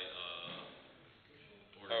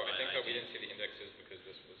 I think that ID. we didn't see the indexes because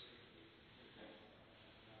this was.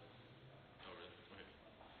 Oh really? Okay.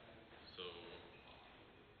 So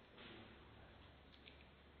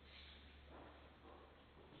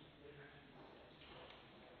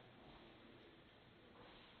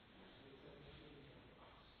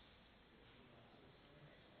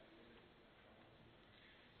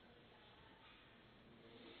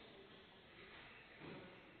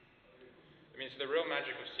I mean, so the real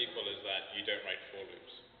magic of SQL is that you don't write for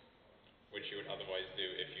loops. which you would otherwise do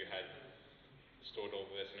if you had stored all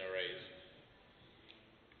of this in arrays.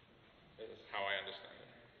 That's how I understand it.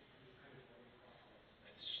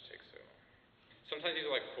 It just takes so long. Sometimes these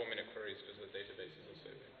are like 4-minute queries because the databases are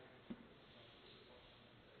so big.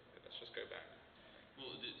 But let's just go back.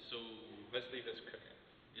 Well, so Let's leave this cooking.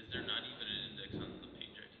 is there not even an index on the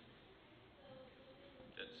page ID?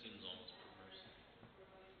 That seems almost perverse.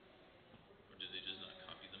 Or did they just not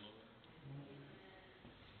copy them over?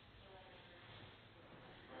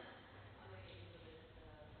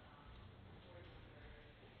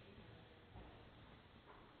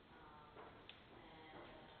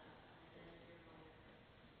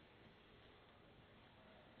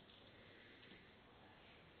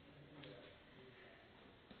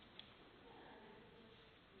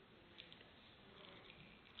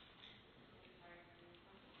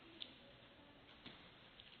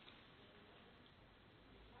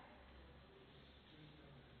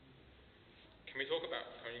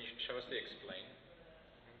 Can you show us the explain?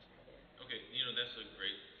 Okay, that's a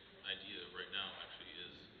great idea right now actually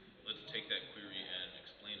is let's take that query and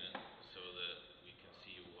explain it so that we can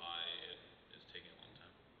see why it is taking a long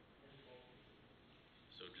time.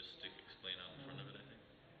 So just stick explain on the front of it, I think.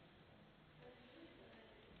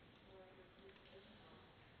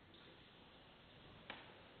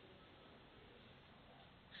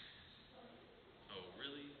 Oh,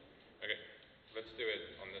 really? Okay, let's do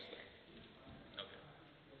it on this thing. Okay.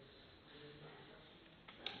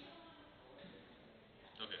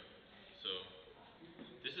 Okay, so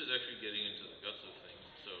this is actually getting into the guts of things.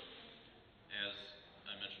 So as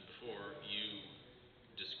I mentioned before, you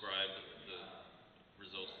describe the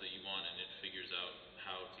results that you want and it figures out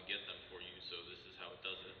how to get them for you. So this is how it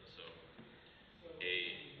does it. So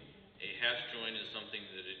a hash join is something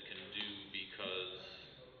that it can do because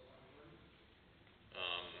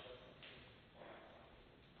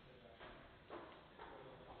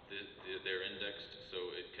they're indexed, so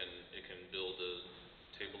it can build a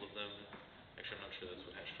table of them. Actually, I'm not sure that's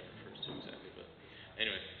what hash join refers to exactly, but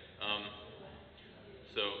anyway,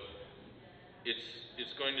 so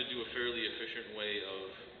it's going to do a fairly efficient way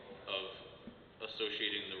of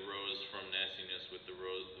associating the rows from nastiness with the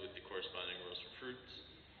corresponding rows for fruits,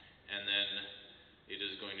 and then it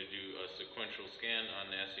is going to do a sequential scan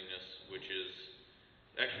on nastiness, which is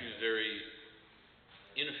actually very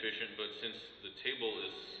inefficient, but since the table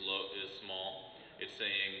is small, it's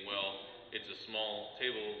saying, well, it's a small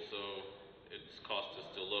table, so its cost is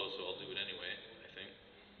still low, so I'll do it anyway, I think.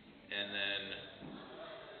 And then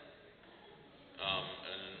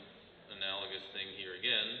an analogous thing here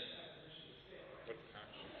again. What's the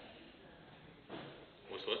hash?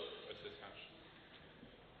 What's what? What's this hash?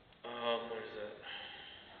 What is that?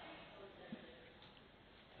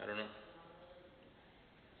 I don't know.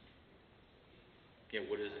 Yeah,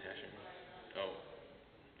 what is a hashing? Oh,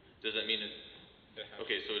 does that mean it?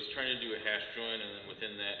 Okay, so it's trying to do a hash join, and then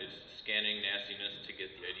within that, it's scanning nastiness to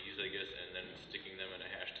get the IDs, I guess, and then sticking them in a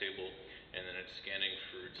hash table, and then it's scanning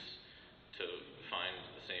fruits to find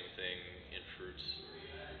the same thing in fruits,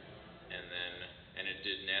 and it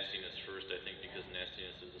did nastiness first, I think, because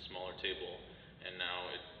nastiness is a smaller table, and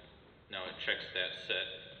now it checks that set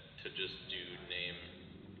to just do name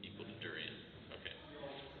equal to durian. Okay,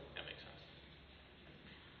 that makes sense.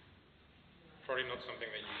 Probably not something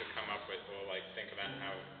that you could come up with or like think about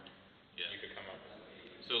how you could come up with.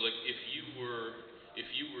 So like if you were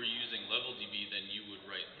using LevelDB, then you would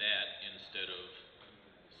write that instead of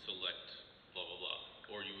select blah blah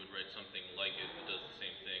blah, or you would write something like it that does the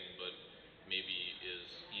same thing but maybe is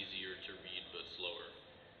easier to read but slower.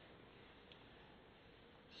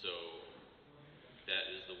 So that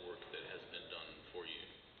is the work that has been done for you.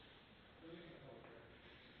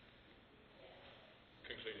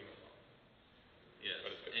 Completely. Yes.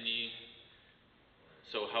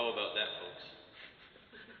 So how about that, folks?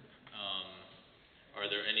 Are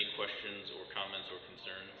there any questions or comments or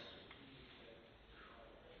concerns?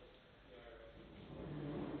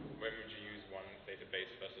 When would you use one database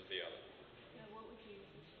versus the other? Yeah, what would you use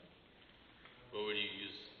this for? What would you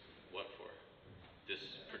use what for? This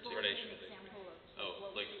particular relational example of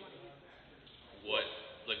what would you want to use this for?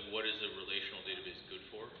 What is a relational database good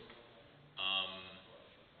for?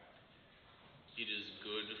 It is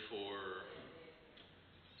good for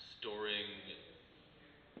storing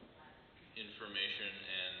information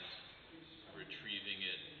and retrieving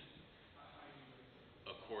it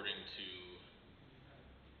according to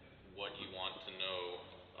what you want to know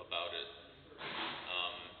about it.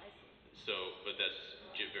 But that's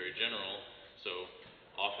very general. So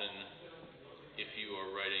often, if you are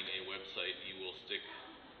writing a website, you will stick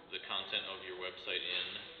the content of your website in,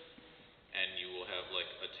 and you will have like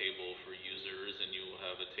a table for users, and you will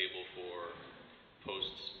have a table for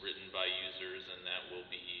posts written by users, and that will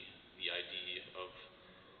be the ID of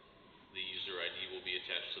the user ID will be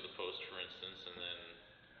attached to the post, for instance, and then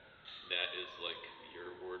that is like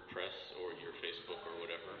your WordPress or your Facebook or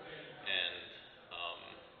whatever. And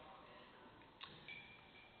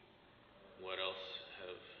what else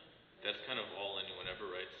have? That's kind of all anyone ever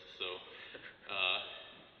writes. So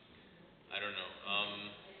I don't know.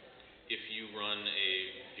 If you run a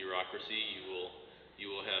bureaucracy, you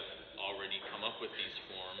will have already come up with these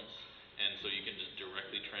forms, and so you can just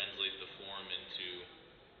directly translate the form into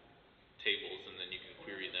tables, and then you can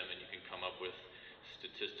query them, and you can come up with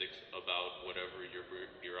statistics about whatever your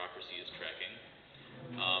bureaucracy is tracking.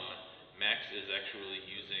 Max is actually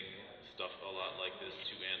using stuff a lot like this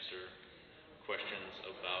to answer questions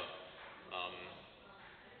about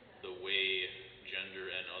the way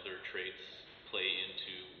gender and other traits play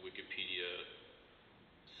into Wikipedia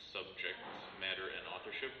subject matter and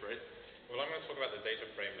authorship, right? Well, I'm going to talk about the data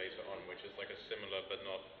frame later on, which is like a similar but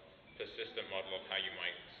not persistent model of how you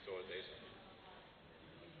might store data.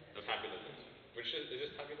 Okay. Tabular data. Which is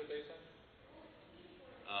this tabular data?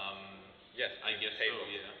 Yes, I guess tables.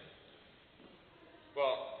 so, yeah.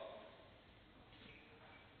 Well,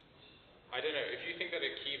 I don't know. If you think that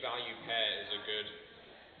a key value pair is a good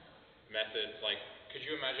method, like, could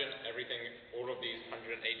you imagine everything, all of these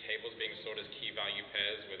 108 tables being stored as key value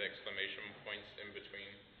pairs with exclamation points in between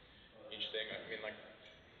each thing? I mean, like,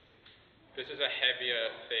 this is a heavier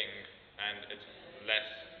thing, and it's less,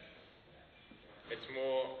 it's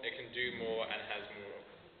more, it can do more and has more,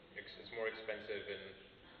 it's more expensive in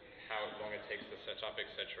how long it takes to set up,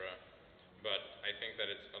 etc. But I think that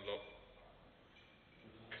it's a lot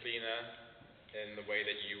cleaner in the way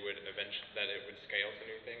that you would eventually, that it would scale to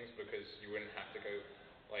new things, because you wouldn't have to go,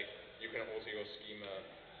 like, you can alter your schema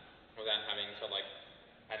without having to, like,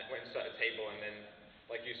 insert a table, and then,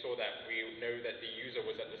 like you saw that we know that the user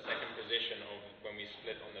was at the second position of when we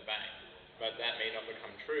split on the bank, but that may not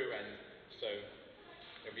become true, and so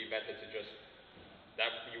it would be better to just,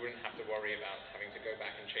 that you wouldn't have to worry about having to go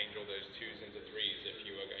back and change all those 2s into 3s if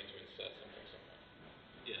you were going to insert something somewhere.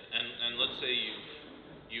 Yeah, and let's say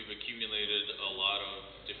you've accumulated a lot of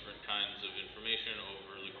different kinds of information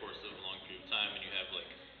over the course of a long period of time, and you have like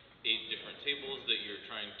 8 different tables that you're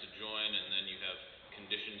trying to join, and then you have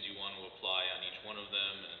conditions you want to apply on each one of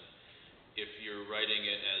them. And if you're writing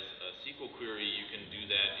it as a SQL query, you can do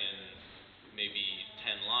that in maybe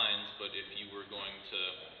 10 lines, but if you were going to,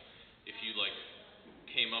 if you like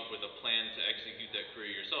came up with a plan to execute that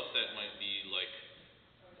query yourself, that might be like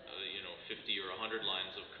 50 or 100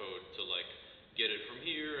 lines of code to like get it from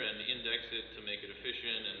here and index it to make it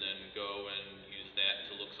efficient, and then go and use that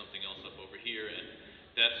to look something else up over here. And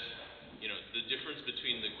that's, the difference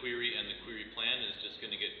between the query and the query plan is just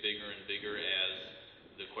going to get bigger and bigger as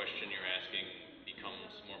the question you're asking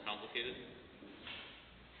becomes more complicated.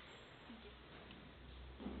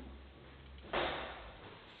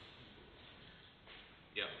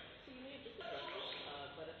 Yeah. So you may have just addressed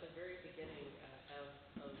this, but at the very beginning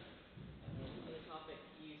of the topic,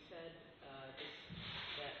 you said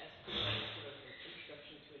that SQL is sort of an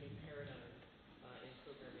introduction to a new paradigm in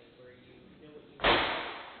programming, where you know what you want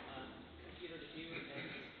a computer to do and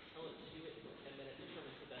tell it to do it, and then it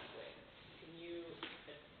determines the best way. Can you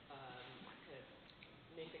kind of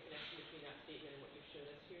make the connection between that statement and what you've shown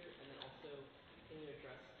us here, and then also can you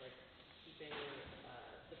address like keeping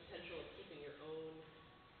the potential of keeping your own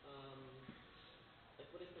like,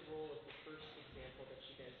 what is the role of the first example that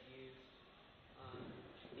you guys used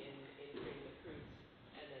in creating the proofs,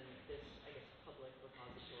 and then this, I guess, public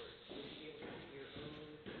repository? Would you be able to keep your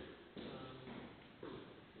own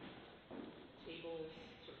tables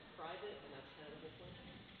sort of private, and that's kind of the whole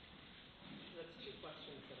point? So that's 2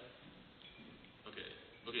 questions that I've...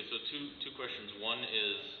 Okay, so two questions. One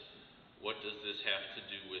is, what does this have to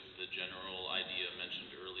do with the general idea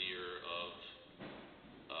mentioned earlier of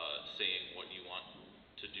saying what you want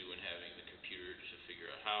to do and having the computer to figure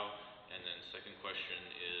out how? And then second question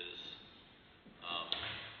is,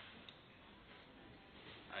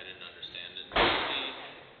 I didn't understand it.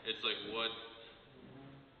 It's like,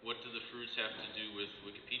 what do the fruits have to do with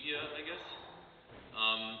Wikipedia, I guess?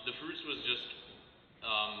 The fruits was just,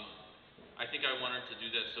 I think I wanted to do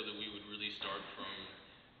that so that we would really start from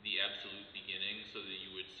the absolute beginning, so that you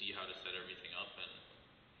would see how to set everything up, and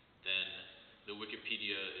then the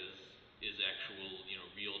Wikipedia is actual,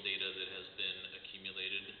 real data that has been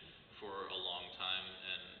accumulated for a long time,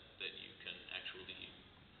 and that you can actually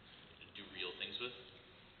do real things with.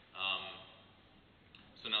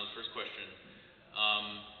 So now the first question.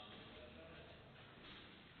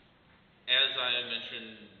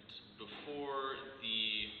 mentioned before,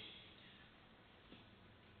 the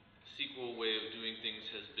SQL way of doing things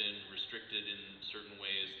has been restricted in certain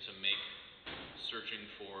ways to make searching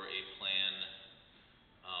for a plan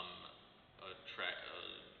a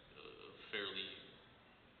fairly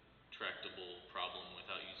tractable problem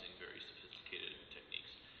without using very sophisticated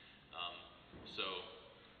techniques. So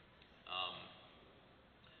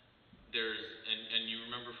and you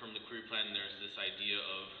remember from the query plan, there's this idea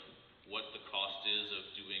of what the cost is of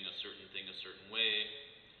doing a certain thing a certain way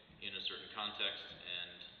in a certain context,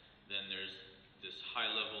 and then there's this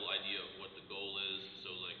high-level idea of what the goal is.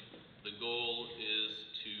 So like the goal is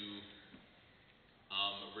to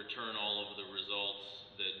return all of the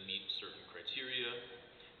results that meet certain criteria,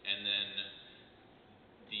 and then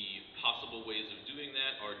the possible ways of doing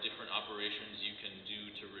that are different operations you can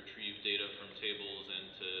do to retrieve data from tables and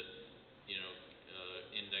to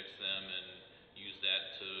index them and use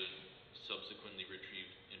that to subsequently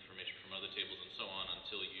retrieve information from other tables and so on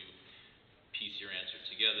until you piece your answer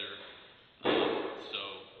together.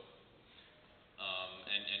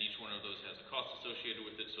 And each one of those has a cost associated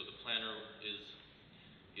with it. So the planner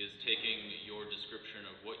is taking your description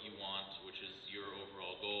of what you want, which is your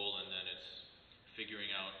overall goal, and then it's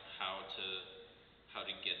figuring out how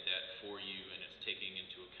to get that for you, and it's taking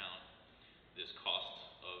into account this cost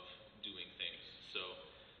of doing things. So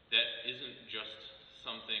that isn't just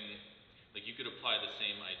something like you could apply the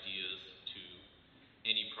same ideas to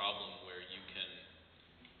any problem where you can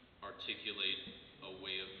articulate a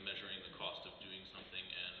way of measuring the cost of doing something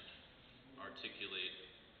and articulate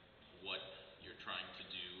what you're trying to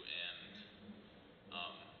do and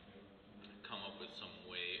come up with some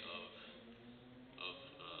way of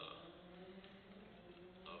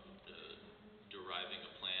deriving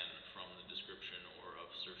a plan from the description or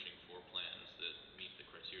of searching for plans that meet the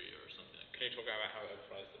criteria or something like that. Can you talk about how that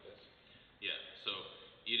applies to this? Yeah, so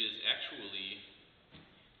it is actually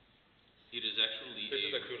This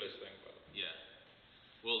is the coolest thing, by the way. Yeah.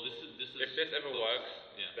 Well, this is If this ever close. works,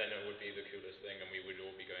 Yeah. then it would be the coolest thing, and we would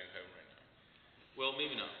all be going home right now. Well,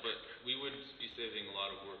 maybe not, but we would be saving a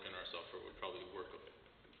lot of work, and our software would probably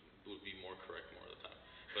would be more correct more of the time.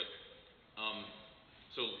 But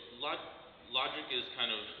so logic is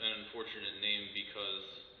kind of an unfortunate name because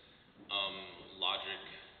logic,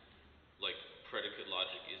 like predicate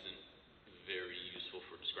logic, isn't very useful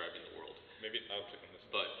for describing the world. Maybe I'll click on this.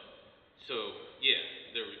 But so yeah,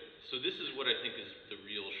 so this is what I think is the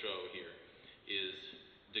real show here, is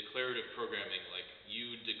declarative programming. Like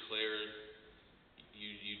you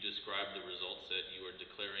describe the result set, you are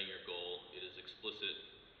declaring your goal, it is explicit.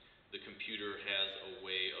 The computer has a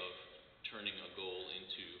way of turning a goal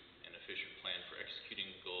into an efficient plan for executing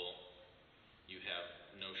the goal. You have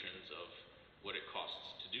notions of what it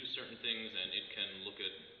costs to do certain things, and it can look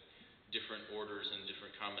at different orders and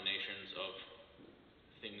different combinations of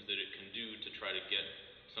things that it can do to try to get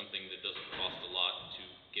something that doesn't cost a lot to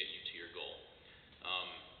get you to your goal.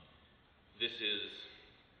 This is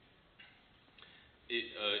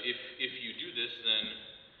if you do this, then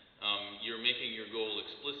you're making your goal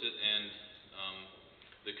explicit, and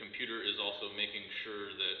the computer is also making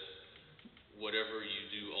sure that whatever you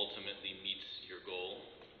do ultimately meets your goal.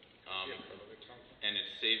 And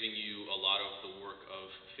it's saving you a lot of the work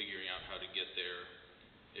of figuring out how to get there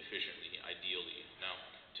efficiently, ideally. Now,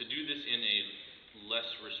 to do this in a less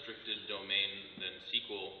restricted domain than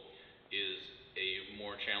SQL is a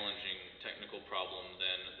more challenging technical problem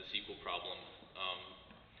than the SQL problem.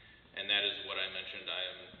 And that is what I mentioned I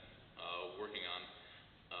am working on.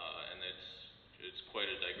 And it's quite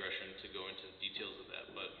a digression to go into the details of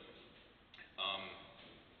that. But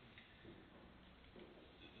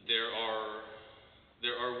there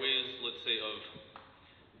are ways, let's say, of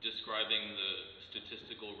describing the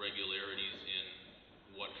statistical regularities in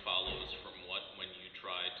what follows from what when you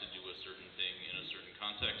try to do a certain thing in a certain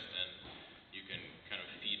context, and you can kind of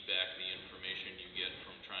feed back the information you get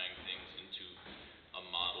from trying things into a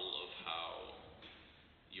model of how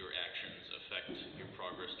your actions affect your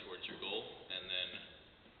progress towards your goal, and then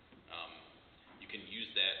you can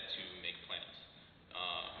use that to make plans.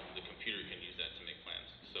 The computer can use that to make plans.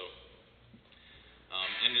 So,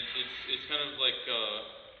 and it's kind of like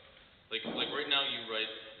right now you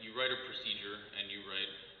write a procedure, and you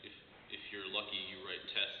write, if you're lucky, you write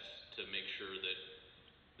tests to make sure that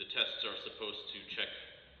the tests are supposed to check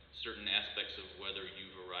certain aspects of whether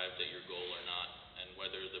you've arrived at your goal or not, and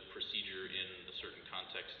whether the procedure in the certain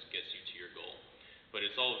context gets you to your goal. But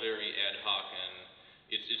it's all very ad hoc, and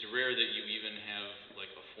it's rare that you even have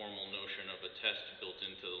like a formal notion of a test built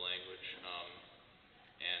into the language.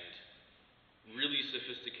 And really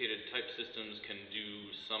sophisticated type systems can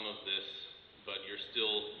do some of this but you're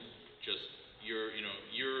still just you're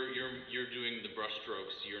doing the brush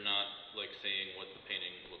strokes. You're not like saying what the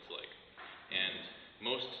painting looks like. And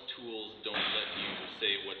most tools don't let you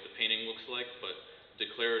say what the painting looks like, but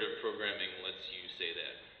declarative programming lets you say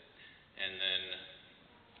that. And then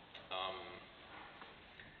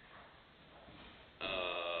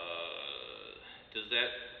does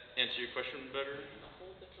that answer your question better? A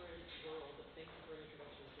whole different world, but thank you for an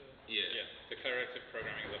introduction to it. Yeah. Declarative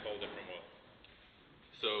programming is a whole different world.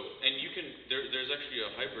 So, and you can, there's actually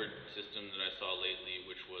a hybrid system that I saw lately,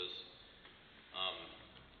 which was,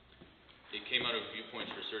 it came out of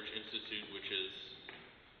Viewpoints Research Institute, which is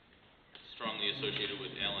strongly associated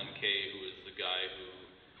with Alan Kay, who is the guy who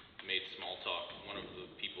made Smalltalk, one of the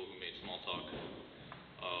people who made Smalltalk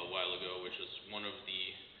a while ago, which is one of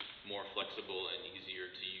the more flexible and easier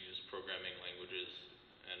to use programming languages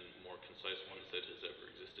and more concise ones that has ever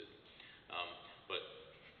existed.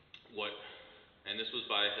 And this was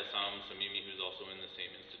by Hassam Samimi, who's also in the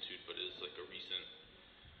same institute, but is like a recent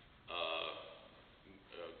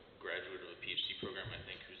graduate of a PhD program, I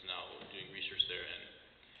think, who's now doing research there. And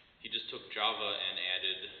he just took Java and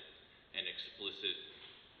added an explicit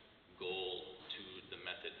goal to the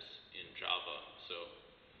methods in Java.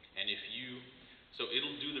 So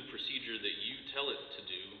it'll do the procedure that you tell it to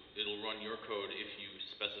do. It'll run your code if you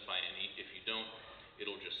specify any. If you don't,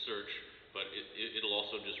 it'll just search. But it'll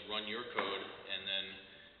also just run your code, and then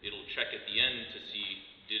it'll check at the end to see,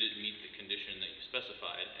 did it meet the condition that you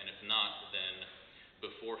specified? And if not, then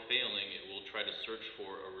before failing, it will try to search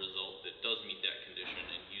for a result that does meet that condition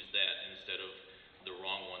and use that instead of the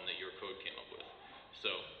wrong one that your code came up with.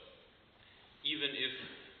 So even if,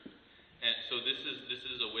 and so this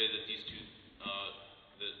is a way that these two,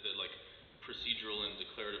 the like procedural and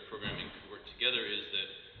declarative programming could work together, is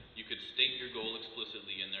that you could state your goal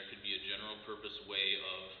explicitly, and there could be a general purpose way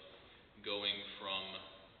of going from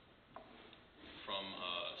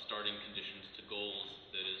starting conditions to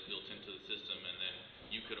goals that is built into the system, and then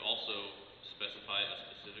you could also specify a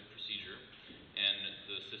specific procedure, and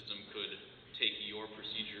the system could take your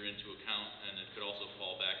procedure into account, and it could also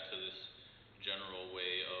fall back to this general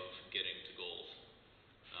way of getting to goals.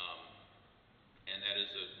 And that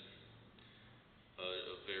is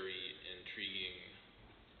a very intriguing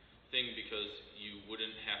thing, because you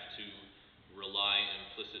wouldn't have to rely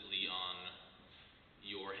implicitly on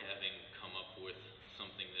your having come up with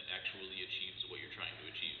something that actually achieves what you're trying to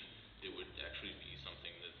achieve. It would actually be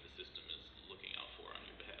something that the system is looking out for on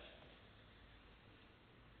your behalf.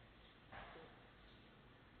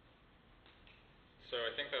 So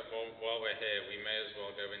I think that while we're here, we may as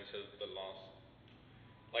well go into the last,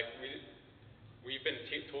 like we've been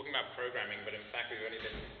talking about programming, but in fact we've only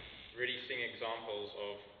been really seeing examples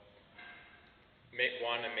of make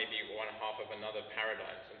one and maybe one half of another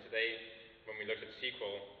paradigms. And today, when we looked at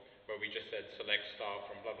SQL, where we just said select star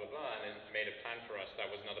from blah, blah, blah, and it made a plan for us,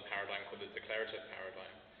 that was another paradigm called the declarative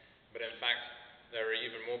paradigm. But in fact, there are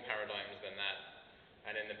even more paradigms than that.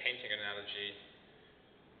 And in the painting analogy,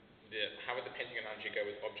 how would the painting analogy go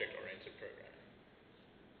with object-oriented programming?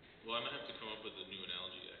 Well, I might have to come up with a new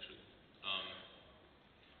analogy, actually.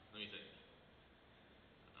 Let me think.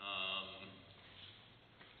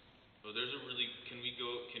 There's a really, can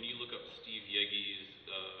you look up Steve Yegi's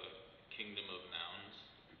Kingdom of Nouns?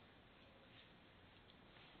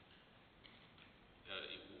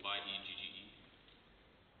 Yeggee.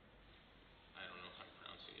 I don't know if I'm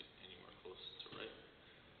pronouncing it anywhere close to right.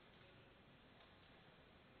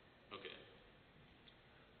 Okay.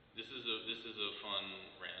 This is a fun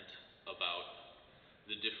rant about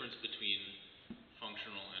the difference between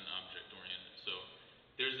functional and object-oriented. So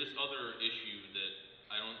there's this other issue that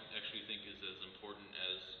I don't actually think is as important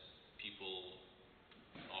as people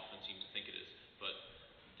often seem to think it is. But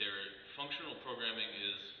functional programming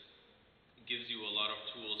gives you a lot of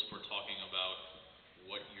tools for talking about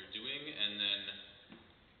what you're doing, and then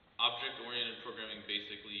object-oriented programming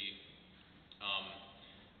basically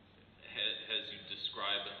has you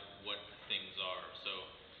describe what things are. So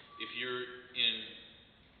if you're in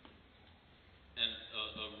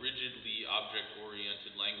a rigidly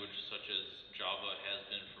object-oriented language such as Java has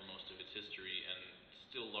been for most of its history and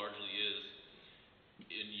still largely is,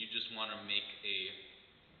 and you just want to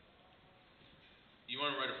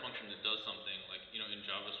write a function that does something, like, in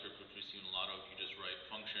JavaScript, which we've seen a lot of, you just write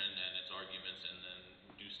function and its arguments and then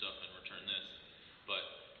do stuff and return this. But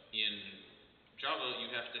in Java,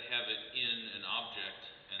 you have to have it in an object,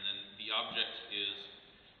 and then the object is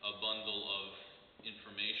a bundle of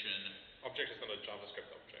information. Object is not a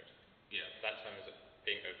JavaScript object. Yeah. That term is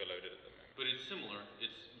being overloaded at the moment. But it's similar.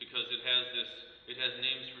 It's because it has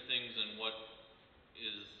names for things, and what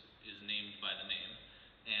is named by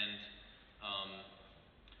and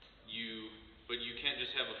but you can't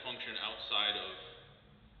just have a function outside of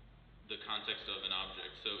the context of an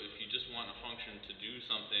object. So if you just want a function to do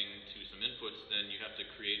something to some inputs, then you have to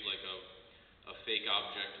create like a fake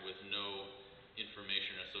object with no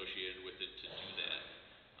information associated with it to do that.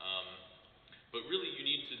 But really you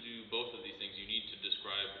need to do both of these things. You need to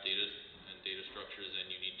describe data and data structures, and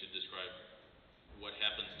you need to describe what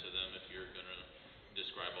happens to them if you're going to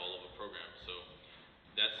describe all of a program. So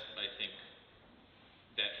that's, I think,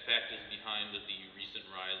 that fact is behind the recent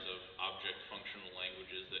rise of object functional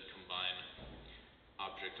languages that combine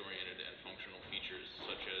object-oriented and functional features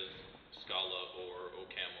such as Scala or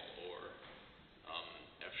OCaml or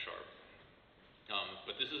F#.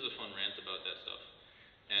 But this is a fun rant about that stuff,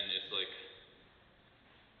 and it's like,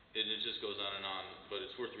 it just goes on and on, but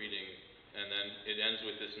it's worth reading. And then it ends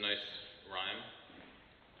with this nice rhyme.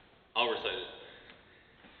 I'll recite it.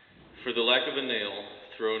 For the lack of a nail,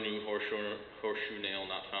 throw new horseshoe nail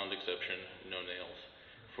not found exception, no nails.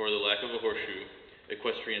 For the lack of a horseshoe,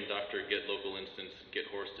 equestrian doctor, get local instance,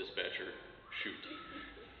 get horse dispatcher, shoot.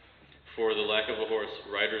 For the lack of a horse,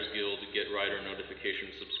 Riders Guild, get rider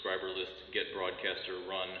notification subscriber list, get broadcaster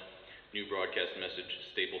run, new broadcast message,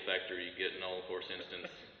 stable factory, get null horse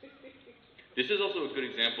instance. This is also a good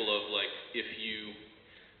example of like if you,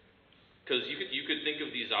 because you could think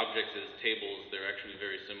of these objects as tables. They're actually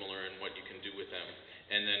very similar in what you can do with them.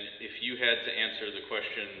 And then if you had to answer the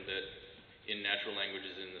question that in natural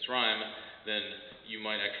languages in this rhyme, then you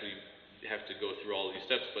might actually have to go through all of these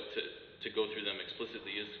steps, but to go through them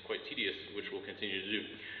explicitly is quite tedious, which we'll continue to do.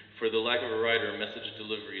 For the lack of a writer, message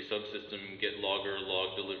delivery, subsystem, get logger,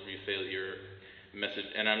 log delivery failure,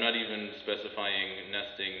 message, and I'm not even specifying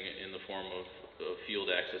nesting in the form of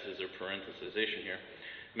field accesses or parenthesization here.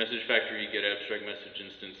 Message factory, get abstract message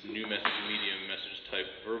instance, new message medium, message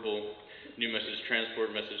type verbal, new message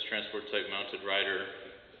transport type mounted writer,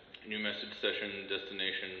 new message session,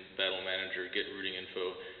 destination, battle manager, get routing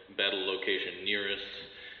info, battle location nearest,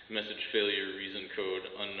 message failure, reason code,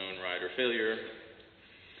 unknown rider failure.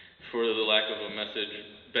 For the lack of a message,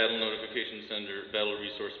 battle notification sender, battle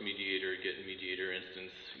resource mediator, get mediator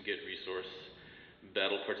instance, get resource,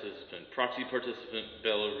 battle participant, proxy participant,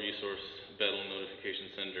 battle resource, battle notification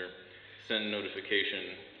sender, send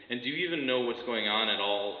notification. And do you even know what's going on at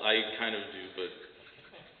all? I kind of do, but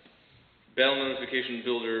battle notification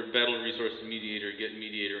builder, battle resource mediator, get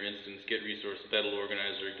mediator instance, get resource, battle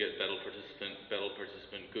organizer, get battle participant,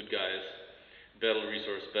 good guys, battle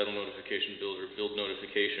resource, battle notification builder, build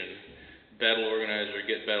notification, battle organizer,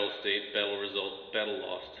 get battle state, battle result, battle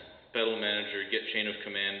lost, battle manager, get chain of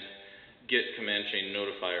command, get command chain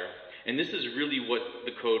notifier. And this is really what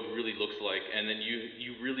the code really looks like, and then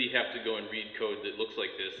you really have to go and read code that looks like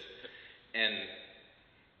this, and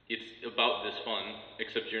it's about this fun,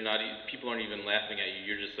 except you're not, people aren't even laughing at you,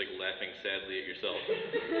 you're just like laughing sadly at yourself.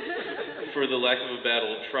 For the lack of a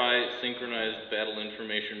battle, try synchronized battle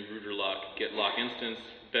information router lock, get lock instance,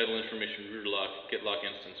 battle information router lock, get lock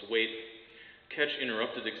instance, wait, catch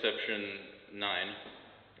interrupted exception 9,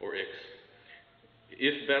 or X.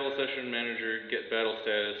 If battle session manager, get battle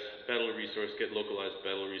status, battle resource, get localized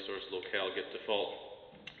battle resource, locale, get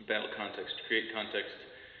default, battle context, create context,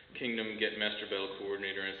 kingdom, get master battle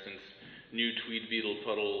coordinator instance, new tweed beetle,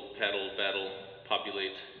 puddle, paddle, battle,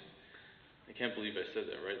 populate. I can't believe I said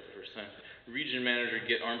that right the first time. Region manager,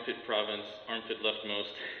 get armpit province, armpit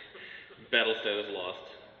leftmost, battle status lost.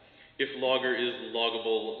 If logger is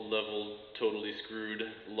loggable, level totally screwed,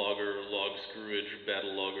 logger, log screwage,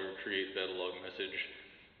 battle logger, create battle log message,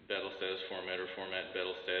 battle status formatter, format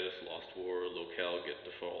battle status, lost war, locale, get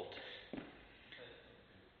default.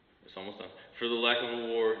 It's almost done. For the lack of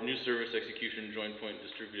a war, new service execution, join point,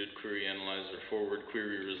 distributed query analyzer, forward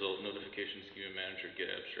query result, notification schema manager, get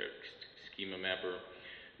abstract schema mapper,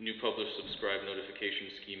 new publish subscribe notification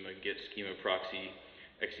schema, get schema proxy,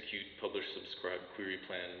 execute publish subscribe query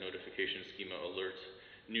plan, notification schema alert,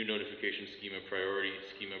 new notification schema priority,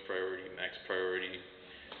 max priority,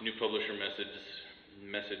 new publisher message,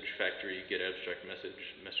 message factory, get abstract message,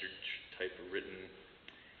 message type written,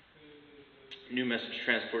 new message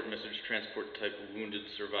transport type wounded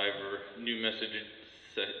survivor, new message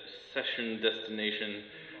session destination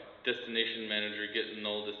manager, get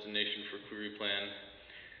null destination for query plan,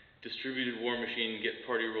 distributed war machine, get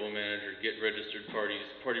party role manager, get registered parties,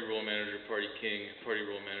 party role manager, party king, party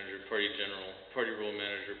role manager, party general, party role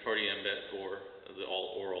manager, party embat, or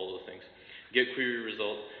all those things. Get query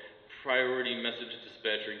result, priority message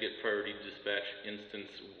dispatcher, get priority dispatch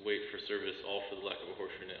instance, wait for service, all for the lack of a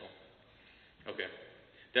horseshoe nail. Okay,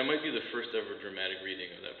 that might be the first ever dramatic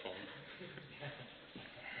reading of that poem.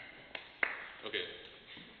 Okay.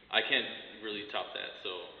 can't really top that,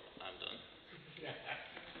 so I'm done.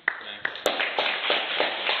 Thanks.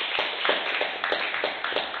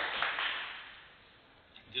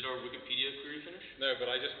 Did our Wikipedia query finish? No, but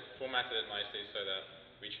I just formatted it nicely so that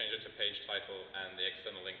we change it to page title and the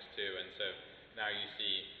external links too, and so now you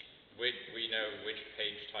see we know which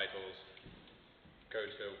page titles go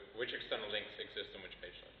to, which external links exist on which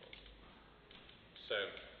page titles. So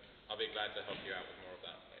I'll be glad to help you out with more of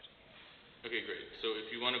that later. Okay, great. So if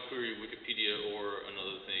you want to query Wikipedia or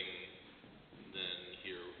another thing, then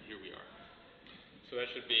here we are. So that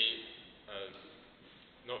should be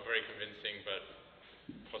not very convincing, but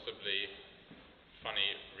possibly funny